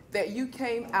thankful that you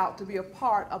came out to be a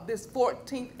part of this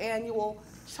 14th annual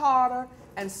Charter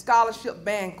and Scholarship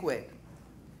Banquet.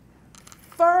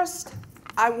 First,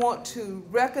 I want to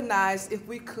recognize, if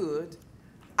we could,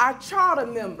 our charter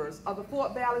members of the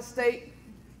Fort Valley State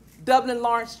Dublin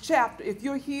Lawrence chapter. If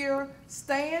you're here,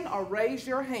 stand or raise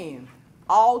your hand.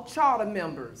 All charter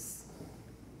members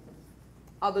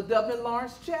of the Dublin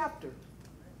Lawrence chapter.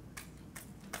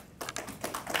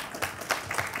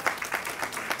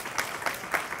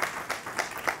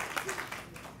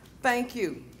 Thank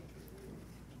you.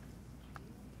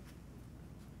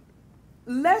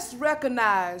 Let's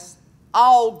recognize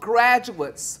all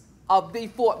graduates of the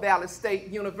Fort Valley State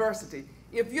University.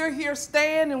 If you're here,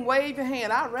 stand and wave your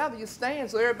hand. I'd rather you stand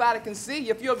so everybody can see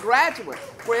you. If you're a graduate,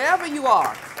 wherever you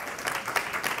are.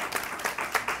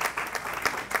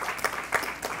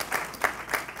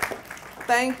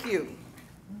 Thank you.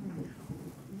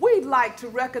 We'd like to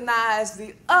recognize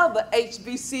the other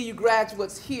HBCU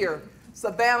graduates here,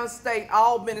 Savannah State,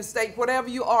 Albany State, whatever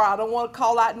you are. I don't want to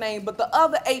call out names, but the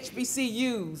other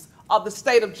HBCUs of the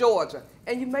state of Georgia.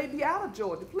 And you may be out of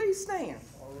Georgia. Please stand.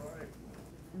 All right.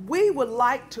 We would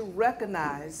like to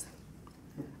recognize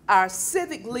our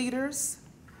civic leaders,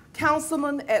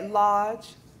 councilman at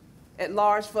large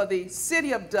for the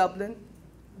city of Dublin,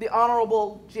 the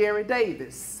Honorable Jerry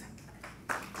Davis.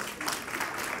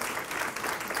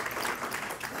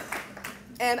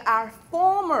 And our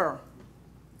former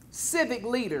civic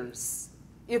leaders,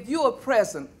 if you are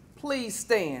present, please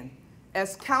stand,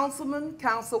 as councilman,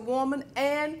 councilwoman,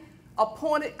 and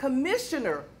appointed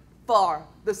commissioner for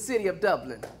the city of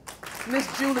Dublin, Ms.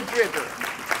 Julie Drigger.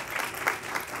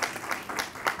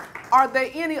 Are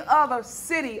there any other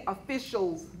city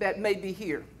officials that may be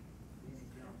here?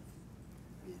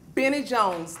 Benny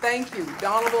Jones, thank you. The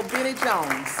Honorable Benny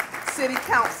Jones, City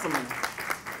Councilman.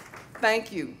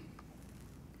 Thank you.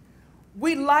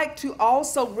 We'd like to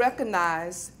also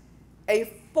recognize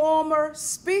a former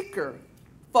speaker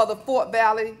for the Fort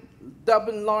Valley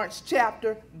Dublin Lawrence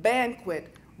chapter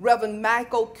banquet, Reverend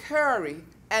Michael Curry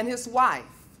and his wife.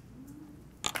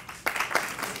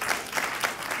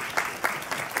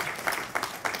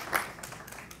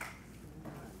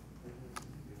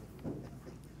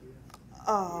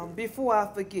 Before I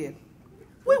forget,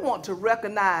 we want to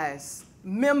recognize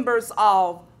members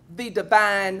of the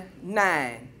Divine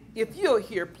Nine. If you're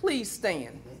here, please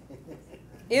stand.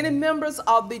 Any members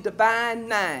of the Divine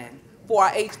Nine for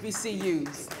our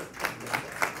HBCUs?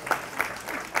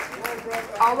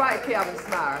 All right, Calvin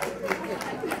Smyrie.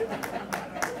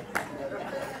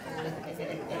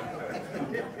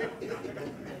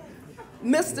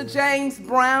 Mr. James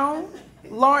Brown,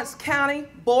 Lawrence County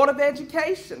Board of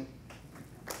Education.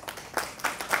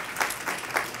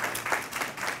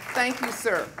 Thank you,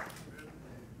 sir.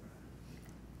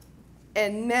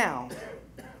 And now,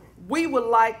 we would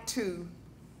like to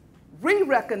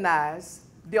re-recognize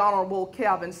the Honorable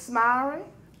Calvin Smiley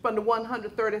from the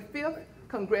 135th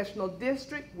Congressional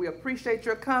District. We appreciate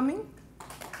your coming.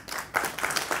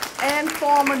 And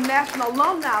former National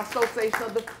Alumni Association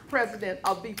of the President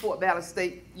of the Fort Valley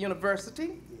State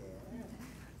University.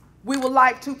 We would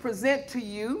like to present to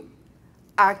you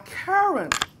our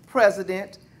current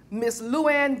president, Ms.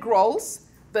 Luann Gross,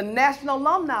 the National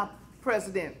Alumni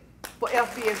President for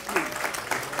FVSU.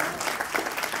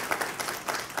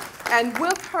 And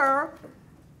with her,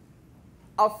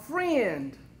 a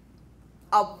friend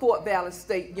of Fort Valley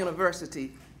State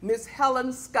University, Ms.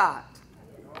 Helen Scott.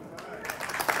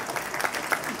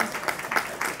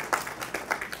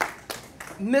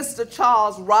 Mr.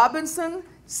 Charles Robinson,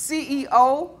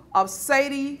 CEO of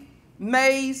Sadie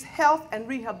Mays Health and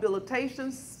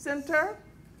Rehabilitation Center,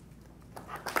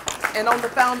 and on the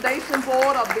foundation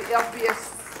board of the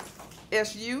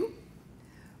FVSU.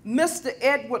 Mr.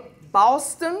 Edward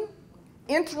Boston,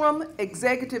 Interim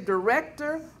Executive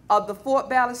Director of the Fort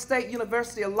Valley State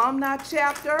University Alumni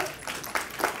Chapter,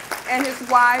 and his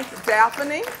wife,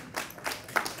 Daphne.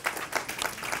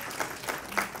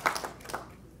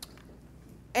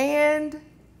 And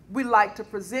we'd like to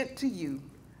present to you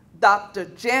Dr.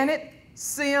 Janet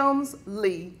Sims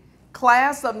Lee,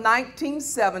 class of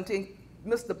 1970.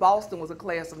 Mr. Boston was a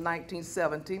class of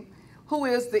 1970, who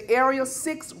is the Area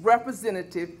 6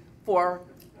 representative for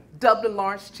Dublin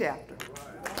Lawrence Chapter.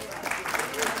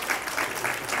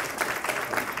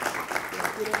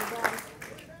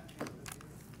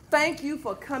 Thank you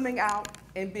for coming out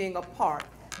and being a part.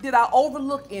 Did I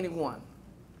overlook anyone?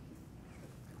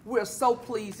 We're so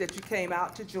pleased that you came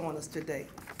out to join us today.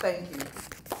 Thank you.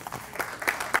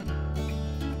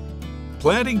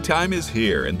 Planting time is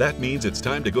here, and that means it's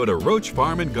time to go to Roach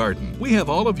Farm and Garden. We have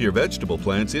all of your vegetable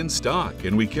plants in stock,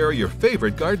 and we carry your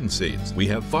favorite garden seeds. We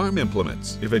have farm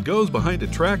implements. If it goes behind a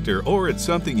tractor or it's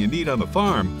something you need on the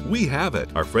farm, we have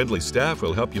it. Our friendly staff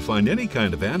will help you find any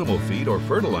kind of animal feed or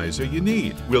fertilizer you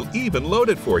need. We'll even load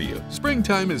it for you.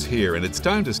 Springtime is here, and it's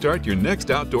time to start your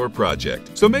next outdoor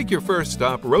project. So make your first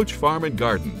stop Roach Farm and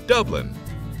Garden, Dublin.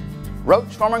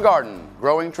 Roach Farm and Garden,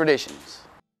 growing traditions.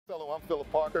 Hello, I'm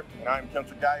Philip Parker, and I'm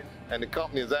Kendra Guyton, and the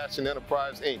company is Ashton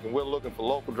Enterprise, Inc., and we're looking for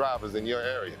local drivers in your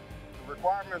area. The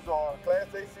requirements are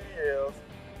Class A CDLs,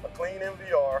 a clean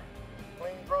MVR,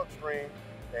 clean drug screen,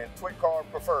 and TWIC card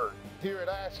preferred. Here at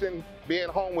Ashton, being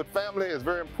home with family is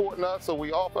very important to us, so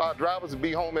we offer our drivers to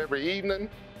be home every evening.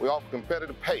 We offer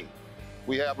competitive pay.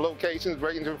 We have locations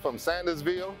ranging from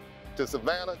Sandersville to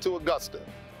Savannah to Augusta.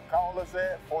 Call us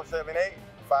at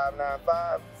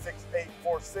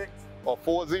 478-595-6846. or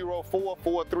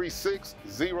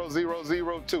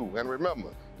 404-436-0002. And remember,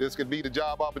 this could be the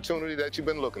job opportunity that you've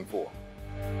been looking for.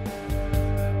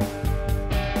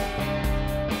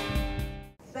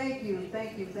 Thank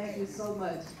you so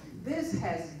much. This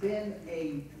has been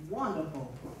a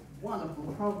wonderful, wonderful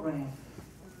program.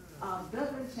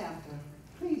 Dublin chapter,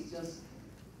 please just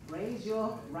raise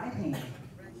your right hand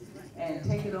and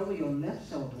take it over your left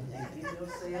shoulder and give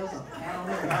yourselves a pat on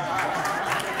the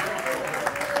back.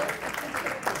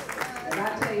 And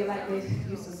I tell you, like they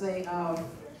used to say,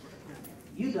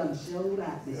 you done showed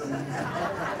out this evening.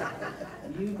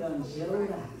 You done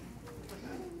showed out.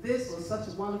 This was such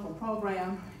a wonderful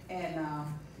program, and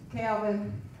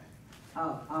Calvin,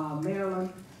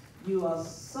 Marilyn, you are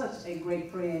such a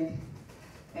great friend,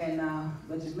 and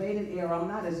but you made an error. I'm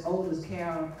not as old as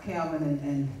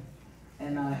Calvin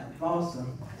and Boston.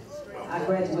 I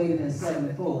graduated in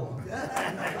 '74.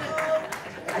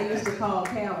 I used to call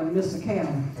Calvin Mr.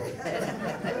 Calvin.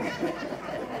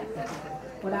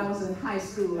 When I was in high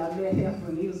school, I met him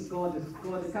when he was going to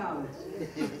college.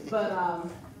 But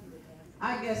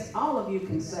I guess all of you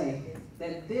can say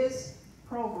that this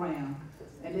program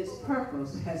and its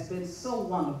purpose has been so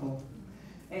wonderful.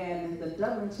 And the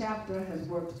Dublin chapter has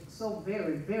worked so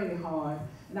very, very hard.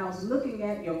 And I was looking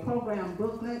at your program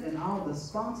booklet and all the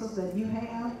sponsors that you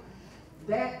have.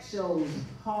 That shows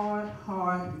hard,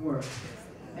 hard work.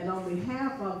 And on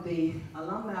behalf of the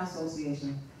Alumni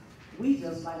Association, we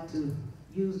just like to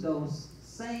use those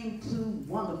same two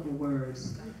wonderful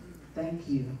words. Thank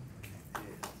you.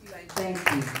 Thank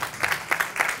you.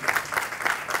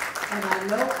 And I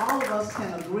know all of us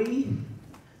can agree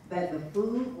that the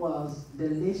food was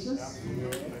delicious.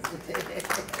 And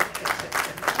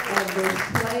this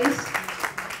place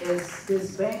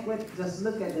This banquet, just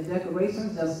look at the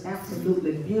decorations, just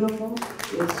absolutely beautiful.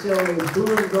 It shows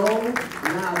blue and gold,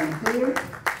 loud and clear.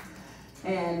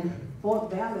 And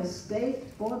Fort Valley State,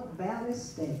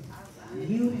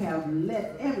 you have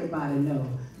let everybody know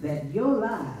that your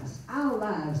lives, our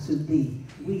lives to thee,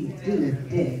 we do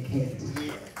dedicate.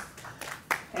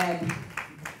 And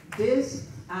this,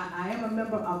 I am a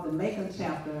member of the Macon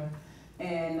chapter,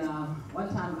 and one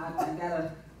time I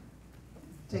gotta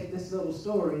take this little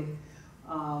story.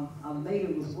 A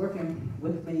lady was working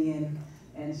with me,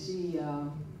 and she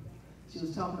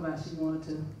was talking about she wanted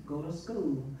to go to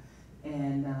school,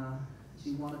 and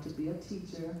she wanted to be a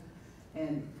teacher,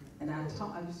 and I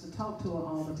used to talk to her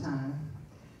all the time,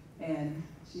 and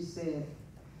she said,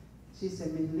 Ms.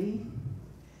 Lee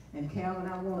and Calvin,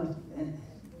 I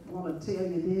want to tell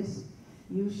you this.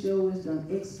 You sure has done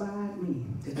expired me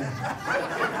today.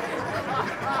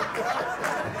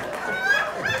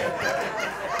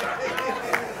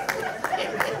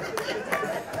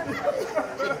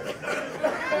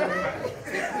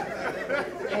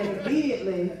 And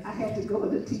immediately I had to go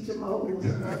into teacher mode.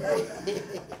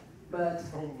 But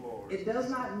it does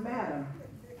not matter.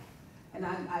 And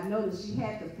I noticed she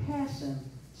had the passion.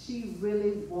 She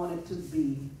really wanted to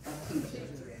be a teacher.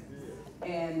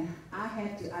 And I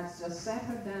just sat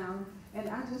her down and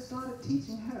I just started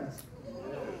teaching her.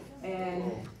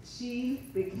 And she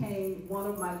became one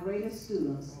of my greatest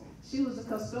students. She was a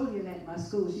custodian at my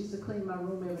school. She used to clean my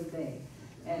room every day.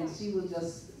 And she would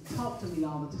just talk to me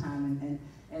all the time.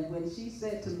 And when she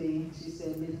said to me, she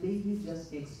said, Ms. Lee, you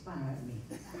just inspired me.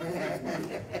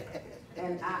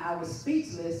 And I was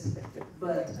speechless,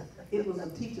 but it was a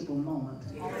teachable moment.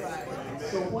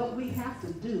 So what we have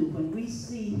to do when we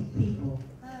see people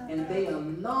and they are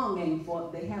longing for,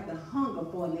 they have the hunger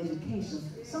for an education,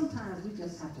 sometimes we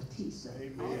just have to teach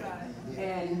them.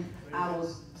 And I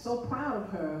was so proud of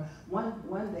her.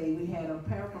 One day we had a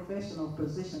paraprofessional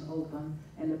position open,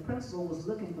 and the principal was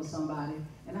looking for somebody,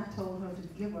 and I told her to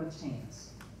give her a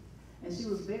chance. And she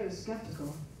was very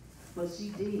skeptical, but she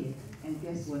did. And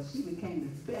guess what? She became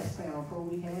the best parapro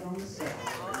we had on the staff.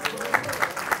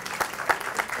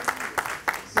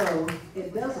 So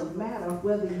it doesn't matter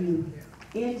whether you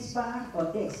inspire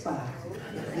or expire.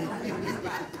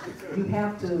 You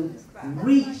have to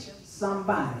reach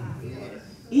somebody.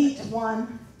 Each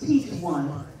one, teach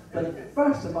one, but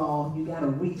first of all, you gotta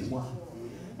reach one.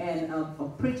 And a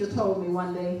preacher told me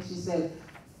one day, she said,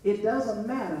 it doesn't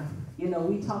matter. You know,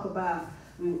 we talk about,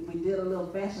 we did a little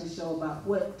fashion show about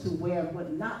what to wear,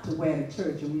 what not to wear to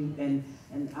church, and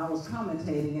I was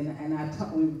commentating, and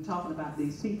we were talking about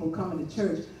these people coming to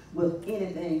church with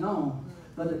anything on.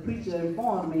 But the preacher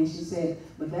informed me, and she said,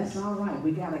 but that's all right,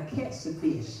 we gotta catch the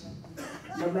fish.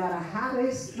 No matter how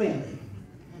they swim,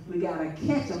 we gotta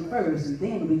catch them first, and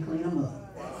then we clean them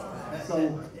up.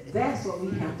 So that's what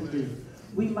we have to do.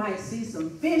 We might see some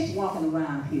fish walking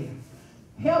around here.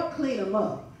 Help clean them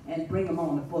up and bring them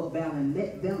on the Fort Valley and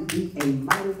let them be a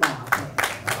mighty wildcat.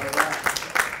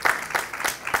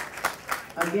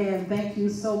 Again, thank you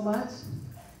so much.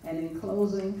 And in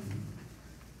closing,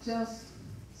 just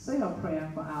say a prayer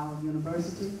for our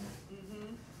university.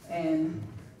 And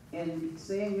in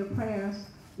saying your prayers,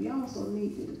 we also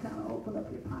need you to kind of open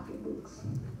up your pocketbooks.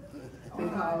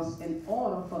 Because in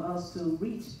order for us to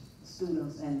reach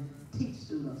students and teach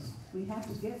students, we have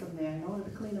to get them there. In order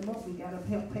to clean them up, we got to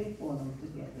help pay for them to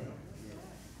get there.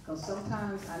 Because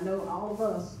sometimes, I know all of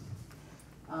us,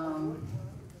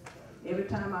 every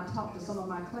time I talk to some of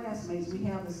my classmates, we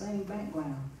have the same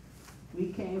background. We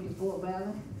came to Fort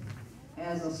Valley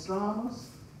as astronomers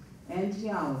and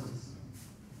geologists.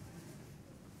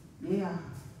 Yeah,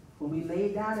 when we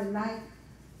laid down at night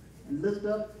and looked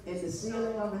up at the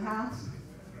ceiling of the house,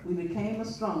 we became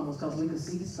astronomers because we could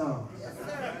see the stars.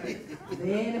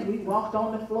 Then we walked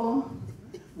on the floor,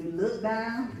 we looked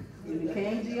down, we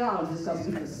became geologists because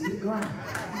we could see the ground.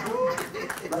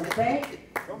 But thank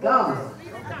God,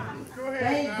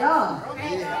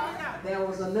 there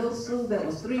was a little school that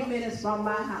was 3 minutes from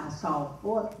my house called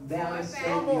Fort Valley State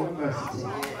University.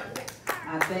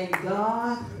 I thank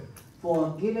God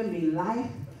for giving me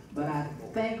life, but I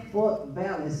thank Fort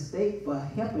Valley State for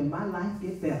helping my life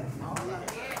get better.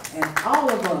 And all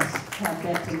of us have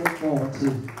that to look forward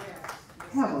to.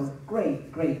 Have a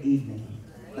great, great evening.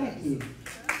 Thank you.